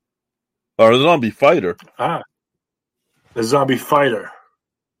 Or a zombie fighter. The zombie fighter.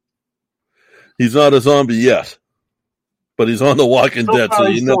 He's not a zombie yet. But he's on The Walking Dead. So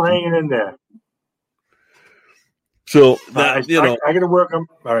he's still hanging in there. So, I got to work on.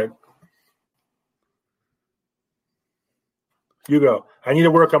 All right. You go. I need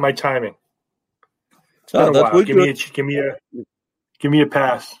to work on my timing. Give me a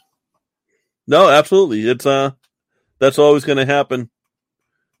pass. No, absolutely. It's that's always going to happen.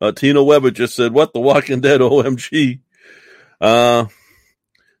 Tina Weber just said, "What, The Walking Dead? OMG."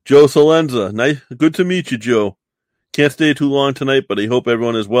 Joe Salenza, nice, good to meet you, Joe. Can't stay too long tonight, but I hope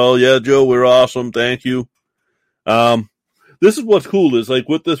everyone is well. Yeah, Joe, we're awesome. Thank you. This is what's cool is like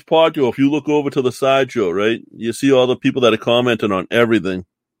with this podcast, if you look over to the sideshow, right, you see all the people that are commenting on everything.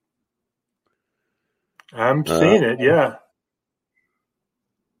 I'm seeing it, yeah.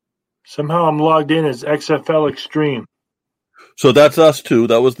 Somehow I'm logged in as XFL Extreme. So that's us too.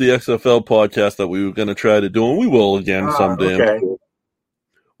 That was the XFL podcast that we were going to try to do, and we will again someday. Okay.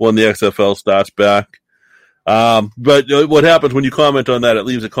 When the XFL starts back. But what happens when you comment on that, it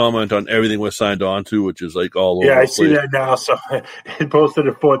leaves a comment on everything we're signed on to, which is like all over. Yeah, I see that now. So it posted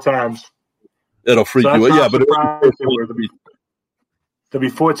it 4 times. It'll freak you out. Yeah, but they'll be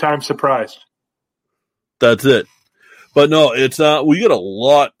 4 times surprised. That's it. But no, it's we get a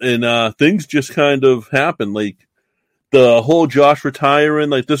lot, and things just kind of happen. Like the whole Josh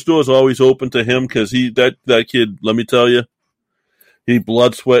retiring, like this door is always open to him because that kid. Let me tell you, he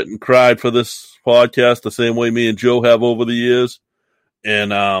blood, sweat, and cried for this podcast the same way me and Joe have over the years,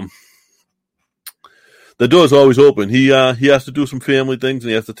 and the door's always open. He has to do some family things, and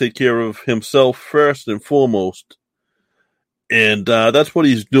he has to take care of himself first and foremost, and that's what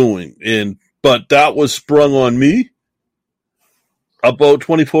he's doing. But that was sprung on me about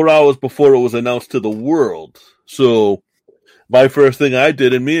 24 hours before it was announced to the world. So my first thing I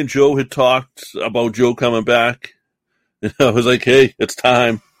did, and me and Joe had talked about Joe coming back, and I was like, hey, it's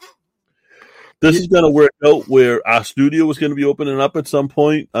time. This is going to work out where our studio is going to be opening up at some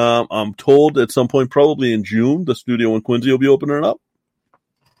point. I'm told at some point, probably in June, the studio in Quincy will be opening up.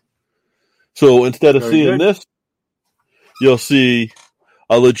 So instead of seeing this, you'll see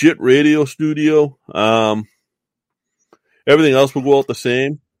a legit radio studio. Everything else will go out the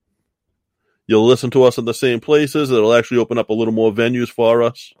same. You'll listen to us in the same places. It'll actually open up a little more venues for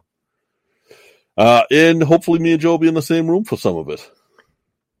us. And hopefully me and Joe will be in the same room for some of it.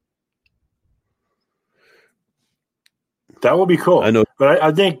 That will be cool. I know. But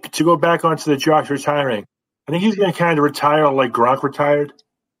I think to go back onto the Josh retiring, I think he's going to kind of retire like Gronk retired.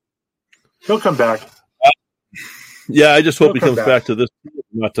 He'll come back. Yeah, I just hope he comes back to this.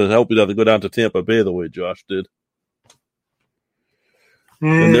 Not to help you have to go down to Tampa Bay the way Josh did.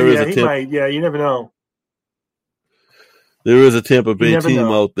 And there is he might. Yeah, you never know. There is a Tampa Bay team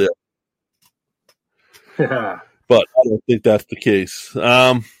out there. Yeah. But I don't think that's the case.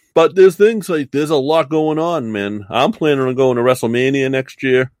 But there's things like there's a lot going on, man. I'm planning on going to WrestleMania next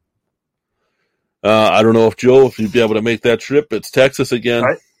year. I don't know if Joe, if you'd be able to make that trip. It's Texas again.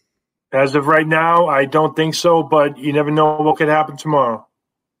 As of right now, I don't think so, but you never know what could happen tomorrow.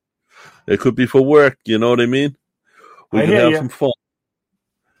 It could be for work, you know what I mean? We can have some fun.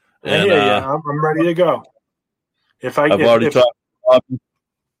 And, I'm ready to go. If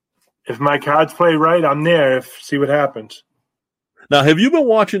my cards play right, I'm there. See what happens. Now, have you been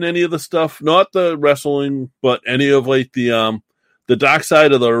watching any of the stuff, not the wrestling, but any of like the Dark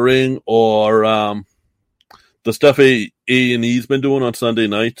Side of the Ring or the stuff A&E's been doing on Sunday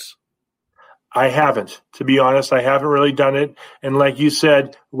nights? I haven't. To be honest, I haven't really done it. And like you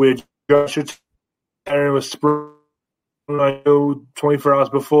said, with Joshua Tanner was spring, I knew 24 hours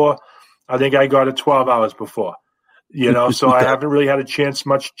before. I think I got it 12 hours before. So I haven't really had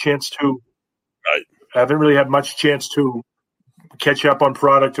much chance to. Right. I haven't really had much chance to catch up on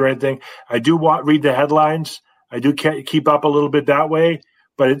product or anything. I do read the headlines. I do keep up a little bit that way.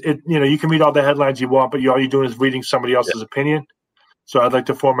 But you can read all the headlines you want, but all you're doing is reading somebody else's opinion. So I'd like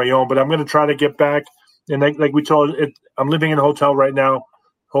to form my own, but I'm going to try to get back. And like we told, I'm living in a hotel right now.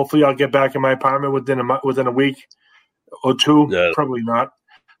 Hopefully, I'll get back in my apartment within a week or two. Yeah. Probably not.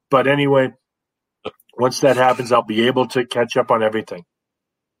 But anyway, once that happens, I'll be able to catch up on everything.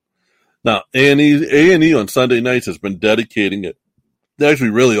 Now, A&E on Sunday nights has been dedicating it, actually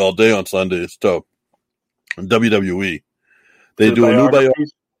really all day on Sundays, to WWE. They do a new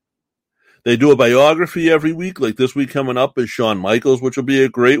biography. They do a biography every week. Like this week coming up is Shawn Michaels, which will be a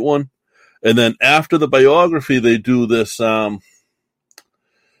great one. And then after the biography, they do this, I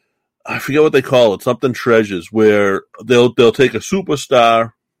forget what they call it, something Treasures, where they'll take a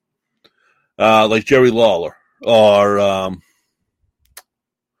superstar like Jerry Lawler or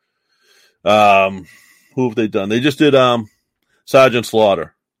who have they done? They just did Sergeant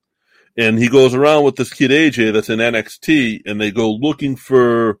Slaughter. And he goes around with this kid AJ that's in NXT, and they go looking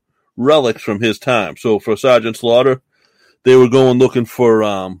for relics from his time. So for Sergeant Slaughter, they were going looking for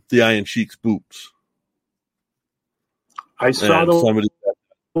the Iron Sheik's boots. I saw the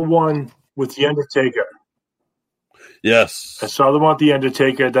one with The Undertaker. Yes. I saw the one with The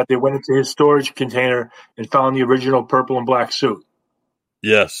Undertaker that they went into his storage container and found the original purple and black suit.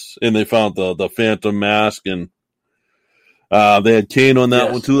 Yes, and they found the Phantom mask, and they had Kane on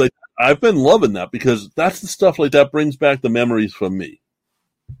that one too. Like I've been loving that because that's the stuff like that brings back the memories from me.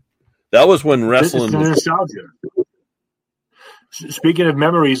 That was when wrestling was nostalgia. Speaking of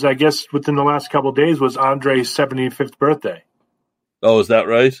memories, I guess within the last couple of days was Andre's 75th birthday. Oh, is that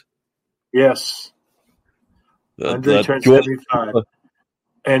right? Yes. Andre turned 75.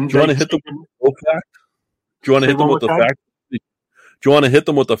 And do you want to hit them with the fact? Do you want to hit them with the fact? Do you want to hit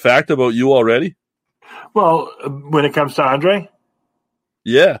them with the fact about you already? Well, when it comes to Andre?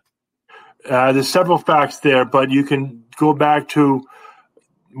 Yeah. There's several facts there, but you can go back to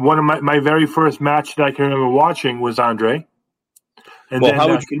one of my very first match that I can remember watching was Andre. And well, how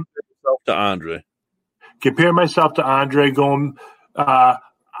would you compare yourself to Andre? Compare myself to Andre going, I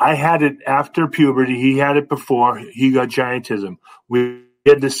had it after puberty. He had it before. He got giantism. We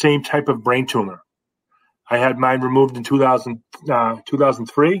had the same type of brain tumor. I had mine removed in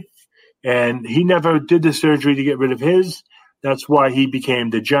 2003, and he never did the surgery to get rid of his. That's why he became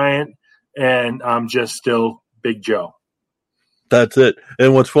the Giant, and I'm just still Big Joe. That's it.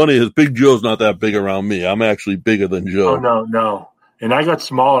 And what's funny is Big Joe's not that big around me. I'm actually bigger than Joe. Oh, no. And I got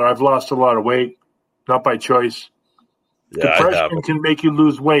smaller. I've lost a lot of weight, not by choice. Yeah, depression can make you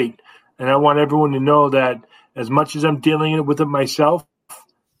lose weight. And I want everyone to know that as much as I'm dealing with it myself,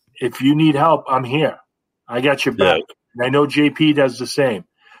 if you need help, I'm here. I got your back. Yeah. And I know JP does the same.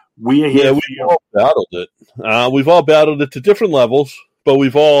 We are here for you. All battled it. We've all battled it to different levels, but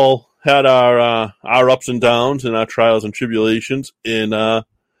we've all had our ups and downs and our trials and tribulations. And the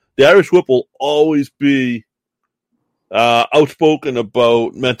Irish Whip will always be outspoken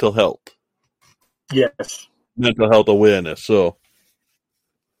about mental health. Yes. Mental health awareness. So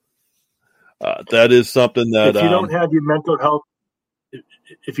that is something that if you don't have your mental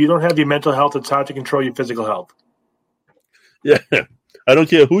health, it's hard to control your physical health. Yeah, I don't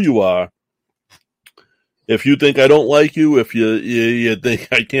care who you are. If you think I don't like you, if you think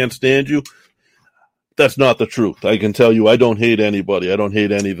I can't stand you, that's not the truth. I can tell you I don't hate anybody. I don't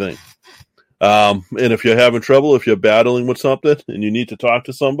hate anything. And if you're having trouble, if you're battling with something and you need to talk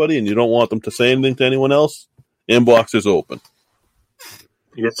to somebody and you don't want them to say anything to anyone else, inbox is open.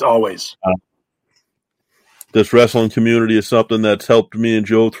 It's always. This wrestling community is something that's helped me and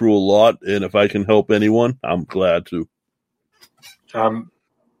Joe through a lot, and if I can help anyone, I'm glad to.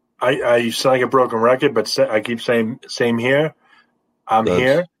 I sound like a broken record, but I keep saying same here. I'm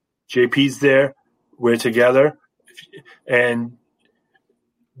here. JP's there. We're together. And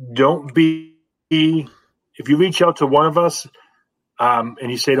don't be – if you reach out to one of us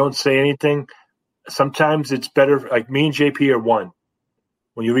and you say don't say anything, sometimes it's better – like me and JP are one.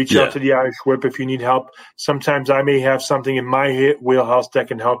 When you reach out to the Irish Whip, if you need help, sometimes I may have something in my wheelhouse that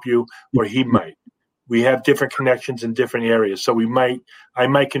can help you, or he might. We have different connections in different areas, so I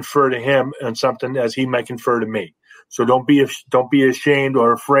might confer to him on something as he might confer to me. So don't be ashamed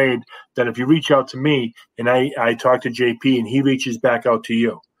or afraid that if you reach out to me and I talk to JP and he reaches back out to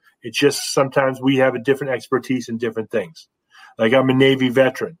you. It's just sometimes we have a different expertise in different things. Like I'm a Navy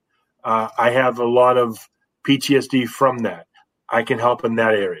veteran. I have a lot of PTSD from that. I can help in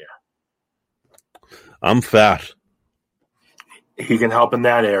that area. I'm fat. He can help in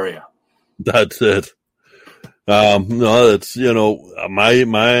that area. That's it. No, it's,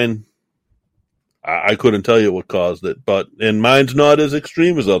 mine. I couldn't tell you what caused it, and mine's not as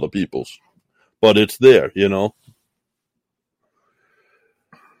extreme as other people's, but it's there, It's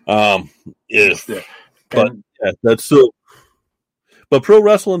there. But yeah, that's so. But pro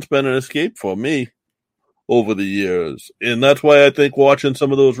wrestling's been an escape for me over the years, and that's why I think watching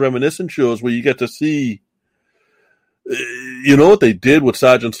some of those reminiscent shows where you get to see, what they did with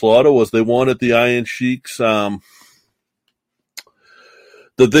Sergeant Slaughter was they wanted the Iron Sheik's,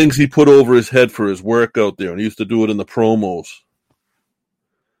 the things he put over his head for his work out there, and he used to do it in the promos,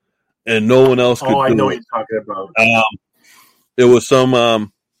 and no one else could do it. Oh, I know what you're talking about. It was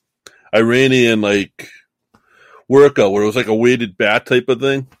some Iranian workout where it was like a weighted bat type of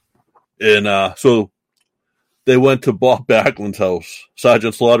thing, and so they went to Bob Backlund's house,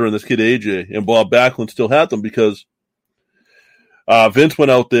 Sergeant Slaughter and this kid AJ, and Bob Backlund still had them because Vince went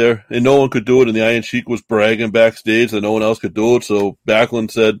out there and no one could do it, and the Iron Sheik was bragging backstage that no one else could do it. So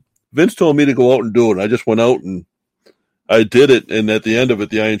Backlund said, Vince told me to go out and do it. And I just went out and I did it, and at the end of it,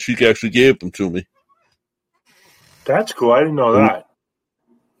 the Iron Sheik actually gave them to me. That's cool. I didn't know that.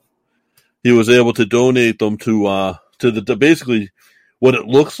 He was able to donate them to the basically what it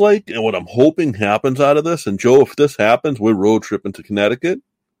looks like and what I'm hoping happens out of this. And Joe, if this happens, we're road tripping to Connecticut.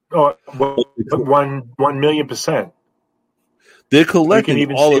 Oh, 1,000,000%. They're collecting we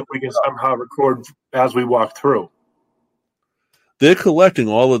can even see if we can somehow record as we walk through. They're collecting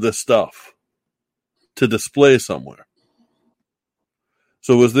all of this stuff to display somewhere.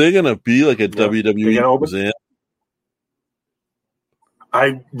 So is there going to be like a WWE museum?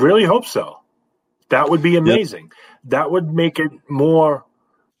 I really hope so. That would be amazing. Yep. That would make it more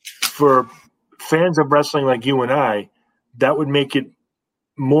for fans of wrestling like you and I. That would make it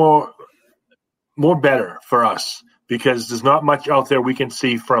more better for us because there's not much out there we can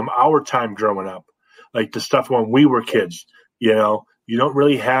see from our time growing up, like the stuff when we were kids. You don't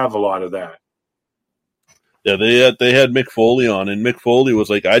really have a lot of that. Yeah, they had Mick Foley on, and Mick Foley was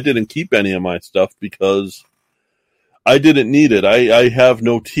like, I didn't keep any of my stuff because I didn't need it. I have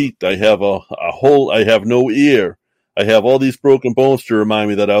no teeth. I have a hole. I have no ear. I have all these broken bones to remind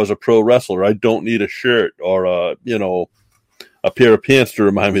me that I was a pro wrestler. I don't need a shirt or a pair of pants to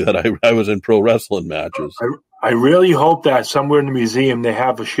remind me that I was in pro wrestling matches. I really hope that somewhere in the museum they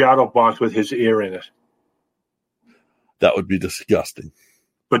have a shadow box with his ear in it. That would be disgusting.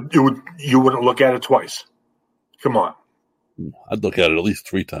 But you wouldn't look at it twice. Come on. I'd look at it at least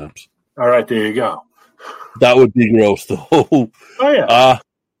 3 times. All right, there you go. That would be gross, though. Oh yeah.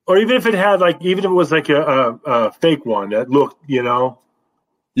 Or even if it had even if it was like a fake one that looked,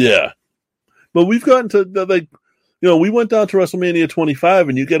 Yeah, but we've gotten to we went down to WrestleMania 25,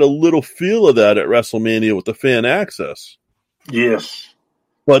 and you get a little feel of that at WrestleMania with the fan access. Yes.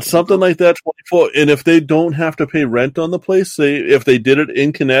 But something like that 24, and if they don't have to pay rent on the place, say if they did it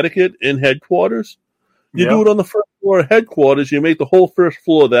in Connecticut in headquarters, you do it on the first floor of headquarters. You make the whole first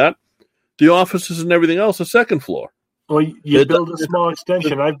floor that. The offices and everything else, the second floor. Well, you build a small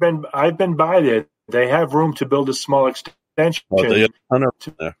extension. I've been by there. They have room to build a small extension to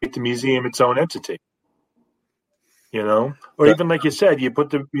make the museum its own entity. Or even like you said, you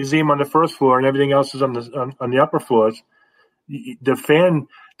put the museum on the first floor and everything else is on the upper floors. The fan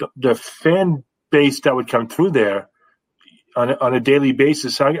base that would come through there on a daily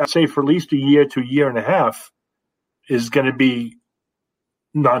basis, I'd say for at least a year to a year and a half, is going to be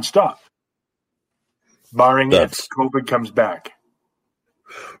nonstop. Barring if COVID comes back.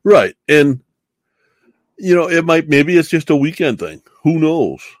 Right. And, maybe it's just a weekend thing. Who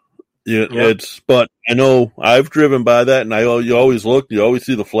knows? But I know I've driven by that and you always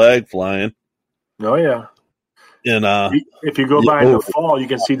see the flag flying. Oh, yeah. And, if you go by in the fall, you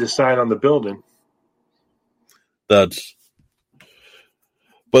can see the sign on the building. But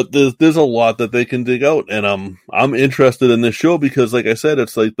there's a lot that they can dig out, and I'm interested in this show because, like I said,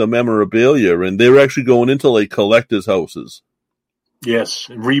 it's like the memorabilia, and they were actually going into like collectors' houses. Yes,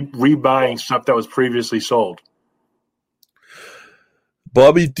 rebuying stuff that was previously sold.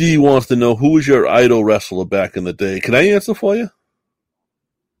 Bobby D wants to know, who was your idol wrestler back in the day? Can I answer for you?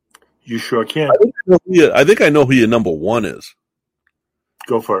 You sure can. I think I know who your number one is.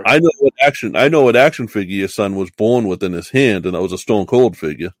 Go for it. I know what action figure your son was born with in his hand, and that was a Stone Cold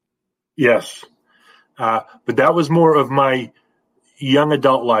figure. Yes. But that was more of my young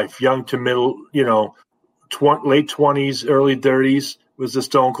adult life, young to middle, late 20s, early 30s was the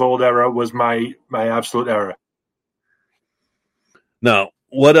Stone Cold era, was my absolute era. Now,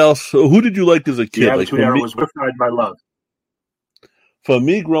 what else? Who did you like as a kid? The Attitude Era was my love. For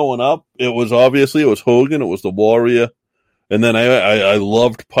me, growing up, it was Hogan, it was the Warrior, and then I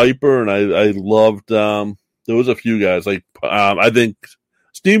loved Piper, and I loved there was a few guys like I think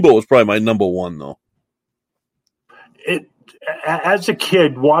Steamboat was probably my number one though. As a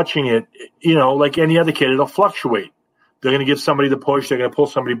kid watching it, like any other kid, it'll fluctuate. They're going to give somebody the push, they're going to pull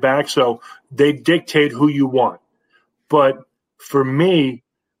somebody back, so they dictate who you want. But for me,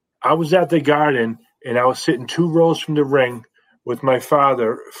 I was at the Garden, and I was sitting 2 rows from the ring with my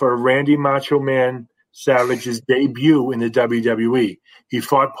father for Randy Macho Man Savage's debut in the WWE. He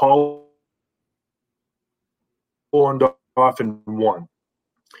fought Paul Orndorff and won.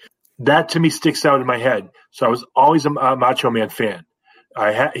 That to me sticks out in my head. So I was always a Macho Man fan.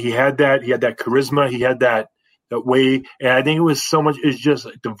 He had that charisma. He had that way, and I think it was so much. It's just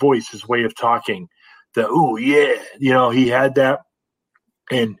like the voice, his way of talking. He had that,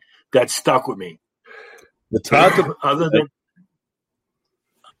 and that stuck with me. Other than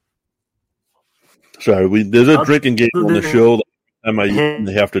sorry, there's a drinking game on the show.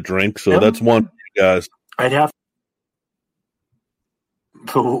 They have to drink, so that's one for you guys. I'd have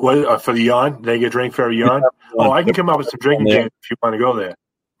for the yawn. They get drink for a yawn. I can come up with some drinking games if you want to go there.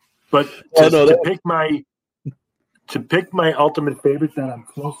 But to pick my ultimate favorite that I'm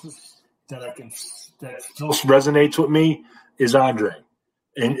closest that still resonates with me is Andre,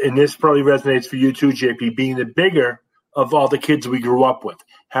 and this probably resonates for you too, JP. Being the bigger of all the kids we grew up with,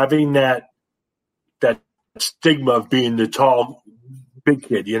 having that stigma of being the tall, big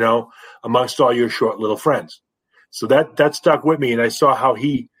kid, amongst all your short little friends. So that stuck with me, and I saw how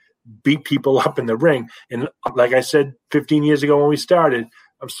he beat people up in the ring. And like I said 15 years ago when we started,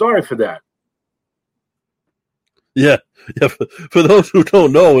 I'm sorry for that. Yeah. For those who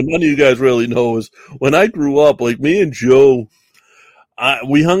don't know, and none of you guys really know, is when I grew up, like me and Joe,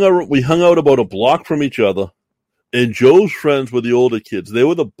 we hung out about a block from each other, and Joe's friends were the older kids. They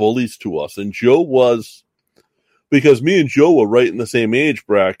were the bullies to us, and Joe was, because me and Joe were right in the same age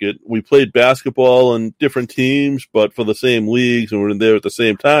bracket. We played basketball on different teams, but for the same leagues, and we were there at the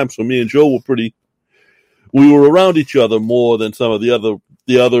same time. So me and Joe we were around each other more than some of the other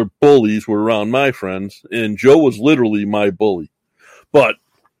bullies were around my friends. And Joe was literally my bully. But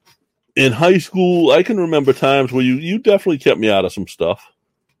in high school, I can remember times where you definitely kept me out of some stuff.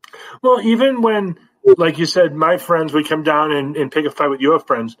 Well, even when, like you said, my friends would come down and pick a fight with your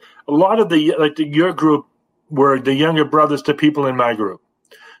friends, a lot of your group were the younger brothers to people in my group.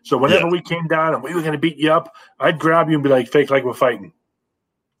 So whenever we came down and we were going to beat you up, I'd grab you and be like, fake like we're fighting.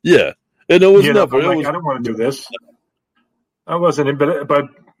 Yeah. And it was I don't want to do this. I wasn't, but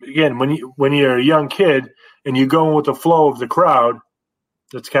again, when you're a young kid and you go with the flow of the crowd,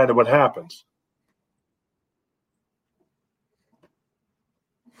 that's kind of what happens.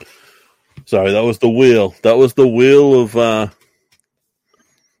 Sorry, that was the wheel. That was the wheel of that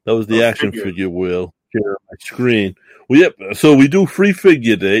was the action figure wheel here on my screen. So we do Free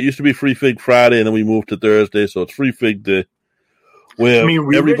Figure Day. It used to be Free Fig Friday, and then we moved to Thursday, so it's Free Fig Day. Where we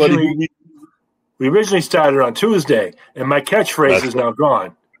originally started on Tuesday, and my catchphrase is now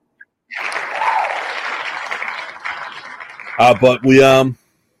gone. But we so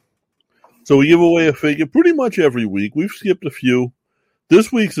we give away a figure pretty much every week. We've skipped a few.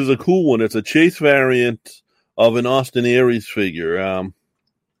 This week's is a cool one. It's a Chase variant of an Austin Aries figure.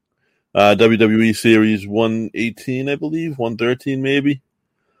 WWE Series 118, I believe, 113 maybe.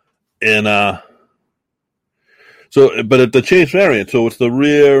 And but it's the Chase variant, so it's the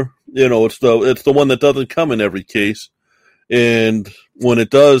rear, it's the one that doesn't come in every case. And when it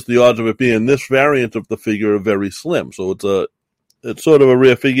does, the odds of it being this variant of the figure are very slim. So it's sort of a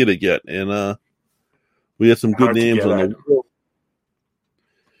rare figure to get. And we had some good names on the wheel.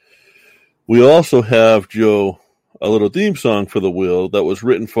 We also have, Joe, a little theme song for the wheel that was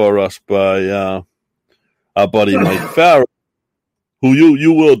written for us by our buddy Mike Farrell, who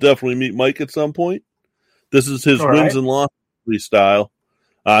you will definitely meet Mike at some point. This is his wins and losses freestyle.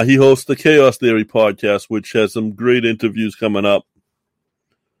 He hosts the Chaos Theory podcast, which has some great interviews coming up.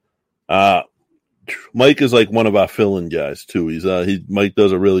 Mike is like one of our fill-in guys too. Mike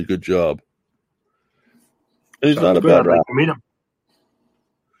does a really good job. And he's not a bad rapper. Meet him.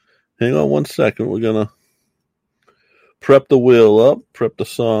 Hang on one second. We're gonna prep the wheel up, prep the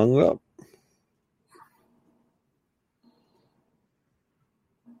song up.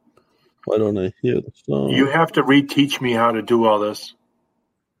 Why don't I hear the song? You have to reteach me how to do all this.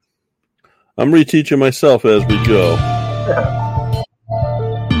 I'm reteaching myself as we go.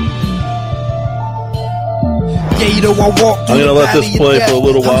 I'm gonna let this play for a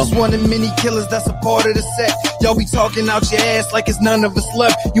little while. I'm just one of many killers that's a part of the set. Y'all be talking out your ass like it's none of us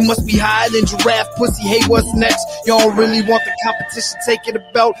left. You must be higher than giraffe pussy. Hey, what's next? Y'all don't really want the competition taking the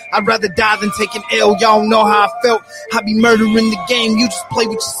belt. I'd rather die than take an L. Y'all don't know how I felt. I be murdering the game. You just play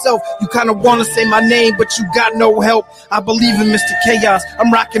with yourself. You kind of want to say my name, but you got no help. I believe in Mr. Chaos.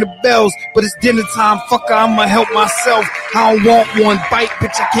 I'm rocking the bells, but it's dinner time. Fucker, I'ma help myself. I don't want one bite,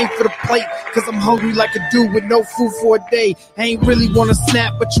 bitch. I came for the plate, cause I'm hungry like a dude with no food for a day. I ain't really wanna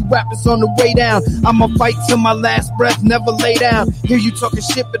snap, but you rappers on the way down. I'ma fight till my last breath, never lay down. Hear you talking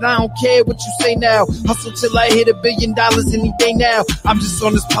shit, but I don't care what you say now. Hustle till I hit $1 billion any day now. I'm just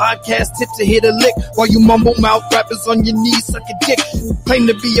on this podcast tip to hit a lick while you mumble mouth rappers on your knees suck a dick. Claim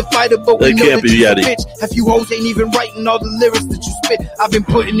to be a fighter, but we know that you a bitch. Half you hoes ain't even writing all the lyrics that you spit. I've been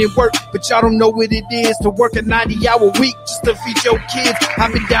putting in work, but y'all don't know what it is to work a 90-hour week just to feed your kids.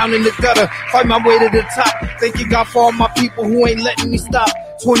 I've been down in the gutter, fight my way to the top. Thanking God for all my people who ain't letting me stop.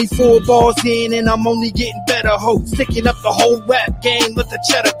 24 balls in and I'm only getting better. Ho, sticking up the whole rap game. Let the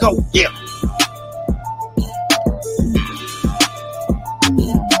cheddar go. Yeah.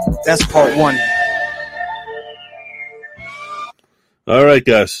 That's part one. All right,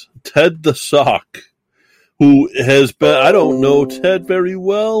 guys. Ted the Sock, who has been, I don't know Ted very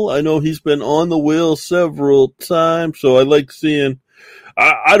well. I know he's been on the wheel several times, so I like seeing.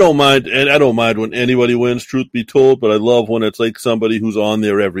 I don't mind, and I don't mind when anybody wins, truth be told, but I love when it's like somebody who's on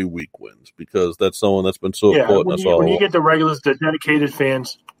there every week wins, because that's someone that's been so important. When you get the regulars, the dedicated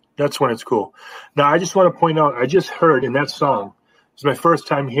fans, that's when it's cool. Now, I just want to point out, I just heard in that song, it's my first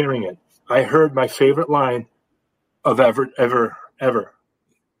time hearing it, I heard my favorite line of ever,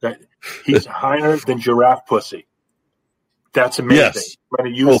 that he's higher than giraffe pussy. That's amazing. Yes. I'm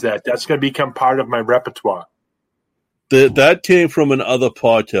going to use that. That's going to become part of my repertoire. That came from another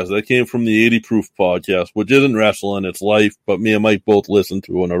podcast. That came from the 80 Proof podcast, which isn't wrestling, it's life, but me and Mike both listen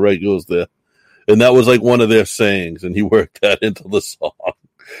to when our regulars there. And that was like one of their sayings, and he worked that into the song.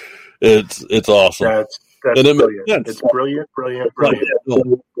 It's awesome. That's brilliant. It's brilliant.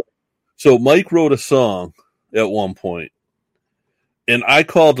 So Mike wrote a song at one point, and I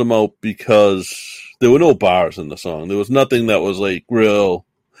called him out because there were no bars in the song. There was nothing that was like real.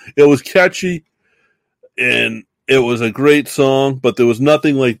 It was catchy, and it was a great song, but there was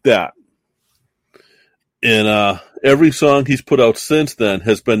nothing like that. And every song he's put out since then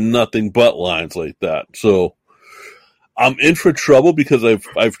has been nothing but lines like that. So I'm in for trouble because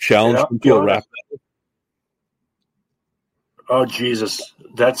I've challenged him to a rap battle. Oh, Jesus.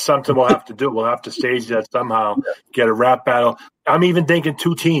 That's something we'll have to do. We'll have to stage that somehow, get a rap battle. I'm even thinking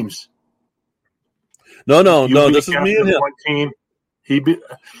 2 teams. No. This is me and him. One team. You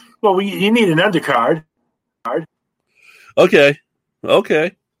need an undercard. Okay.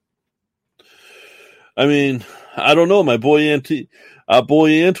 I mean, I don't know. My boy Antoine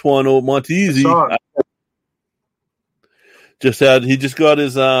Montezzi he just got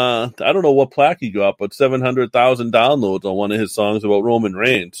his I don't know what plaque he got, but 700,000 downloads on one of his songs about Roman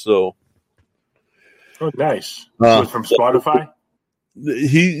Reigns. So, nice. So it's from Spotify.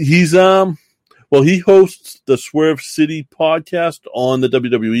 He's he hosts the Swerve City podcast on the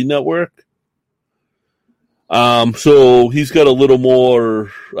WWE Network. So he's got a little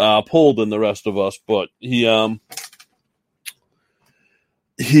more pull than the rest of us, but he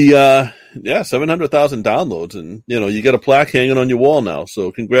 700,000 downloads, and you got a plaque hanging on your wall now.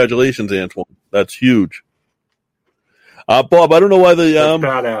 So congratulations, Antoine. That's huge. Bob, I don't know why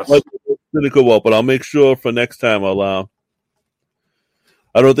didn't go out, but I'll make sure for next time. I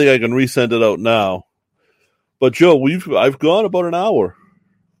don't think I can resend it out now. But Joe, I've gone about an hour.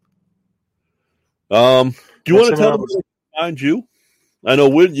 Do you want to tell them where to find you? I know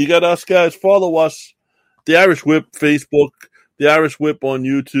you got us guys. Follow us, The Irish Whip Facebook, The Irish Whip on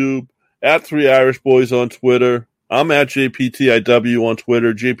YouTube, at 3 Irish Boys on Twitter. I'm at JPTIW on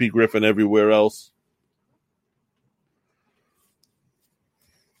Twitter, JP Griffin everywhere else.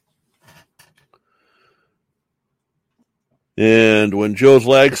 And when Joe's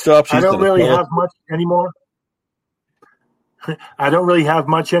lag stops, I don't really have much anymore. I don't really have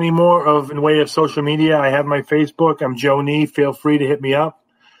much anymore in the way of social media. I have my Facebook. I'm Joe Nee. Feel free to hit me up.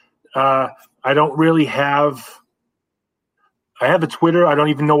 I don't really have. I have a Twitter. I don't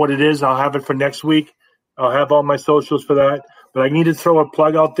even know what it is. I'll have it for next week. I'll have all my socials for that. But I need to throw a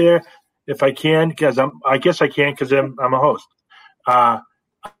plug out there if I can, because I guess I can because I'm a host. I'm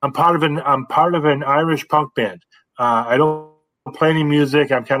part of an Irish punk band. I don't play any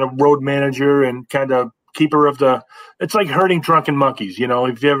music. I'm kind of road manager and kind of keeper of the. It's like herding drunken monkeys. You know,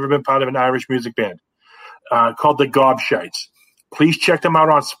 if you've ever been part of an Irish music band called the Gobshites, please check them out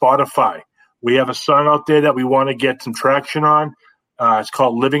on Spotify. We have a song out there that we want to get some traction on. It's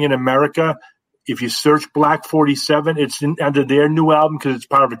called "Living in America." If you search Black 47, it's under their new album because it's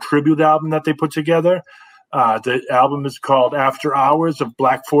part of a tribute album that they put together. The album is called After Hours of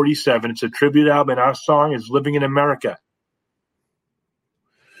Black 47. It's a tribute album, and our song is "Living in America."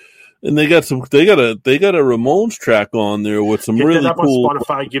 And they got a Ramones track on there with some really cool. On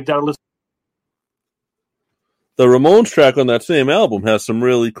Spotify, give that a listen. The Ramones track on that same album has some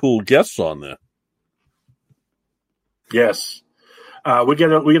really cool guests on there. Yes. We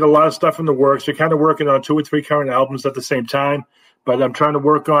get a lot of stuff in the works. We're kind of working on 2 or 3 current albums at the same time, but I'm trying to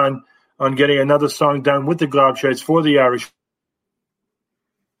work on getting another song done with the Gobshites for the Irish.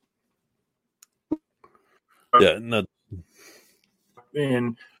 Yeah,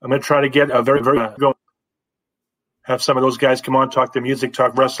 and I'm going to try to get a very, very have some of those guys come on, talk their music,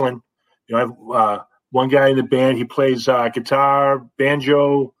 talk wrestling. You know, I have one guy in the band. He plays guitar,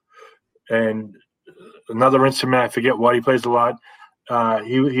 banjo, and another instrument. I forget what. He plays a lot.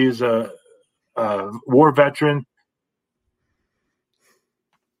 He's a war veteran.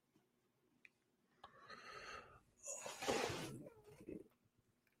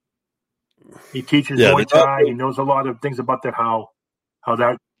 He teaches Muay Thai. He knows a lot of things about how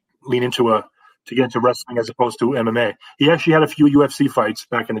that lean into to get into wrestling as opposed to MMA. He actually had a few UFC fights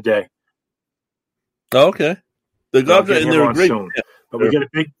back in the day. Oh, okay. The Gobshites, and they're great. Soon. Yeah. But we get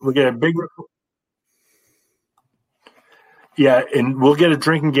a big. Yeah, and we'll get a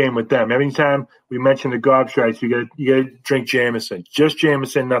drinking game with them. Every time we mention the Gobshites, you get to drink Jameson. Just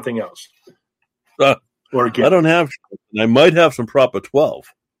Jameson, nothing else. Or I don't have. I might have some Proper 12.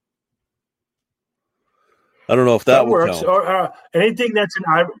 I don't know if that works. Count. Or anything that's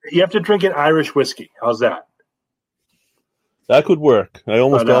you have to drink an Irish whiskey. How's that? That could work. I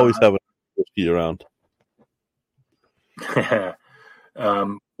almost always have a whiskey around.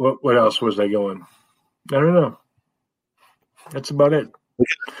 What else was I going? I don't know. That's about it.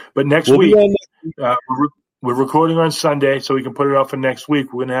 But next week, we're recording on Sunday, so we can put it off for next week.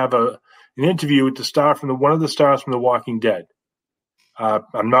 We're going to have an interview with one of the stars from The Walking Dead.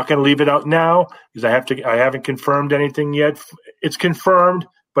 I'm not going to leave it out now because I haven't confirmed anything yet. It's confirmed,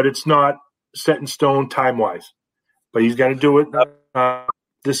 but it's not set in stone time-wise. But he's going to do it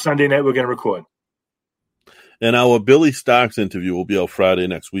this Sunday night. We're going to record. And our Billy Starks interview will be out Friday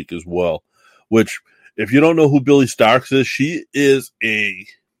next week as well, which, if you don't know who Billy Starks is, she is I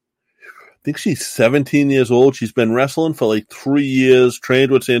think she's 17 years old. She's been wrestling for like 3 years,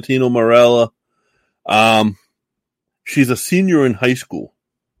 trained with Santino Marella. She's a senior in high school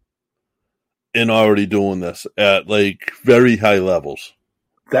and already doing this at like very high levels.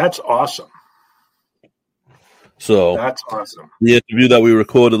 That's awesome. So that's awesome. The interview that we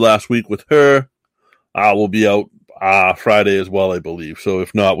recorded last week with her will be out Friday as well, I believe. So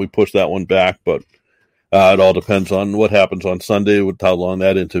if not, we push that one back, but it all depends on what happens on Sunday with how long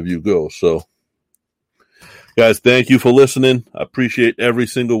that interview goes. So, guys, thank you for listening. I appreciate every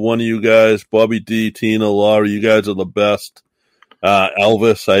single one of you guys. Bobby D, Tina, Laura, you guys are the best.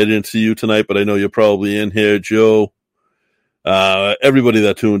 Elvis, I didn't see you tonight, but I know you're probably in here. Joe, everybody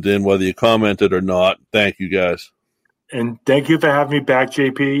that tuned in, whether you commented or not, thank you guys. And thank you for having me back,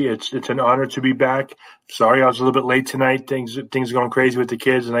 JP. It's an honor to be back. Sorry I was a little bit late tonight. Things are going crazy with the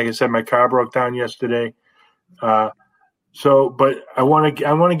kids, and like I said, my car broke down yesterday. But I want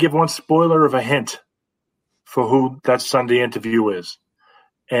to give one spoiler of a hint for who that Sunday interview is.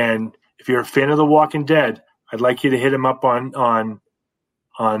 And if you're a fan of The Walking Dead, I'd like you to hit him up on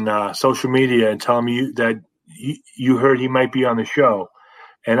social media and tell him that you heard he might be on the show.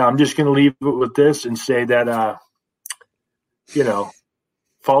 And I'm just going to leave it with this and say that,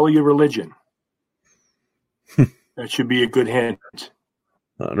 follow your religion. That should be a good hint.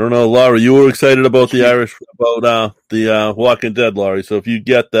 I don't know, Laurie. You were excited about the Walking Dead, Laurie. So if you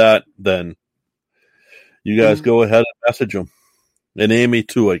get that, then you guys go ahead and message them. And Amy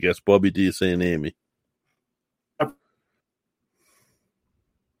too, I guess. Bobby D is saying Amy.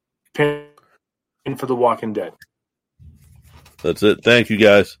 Pin for The Walking Dead. That's it. Thank you,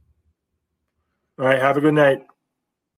 guys. All right. Have a good night.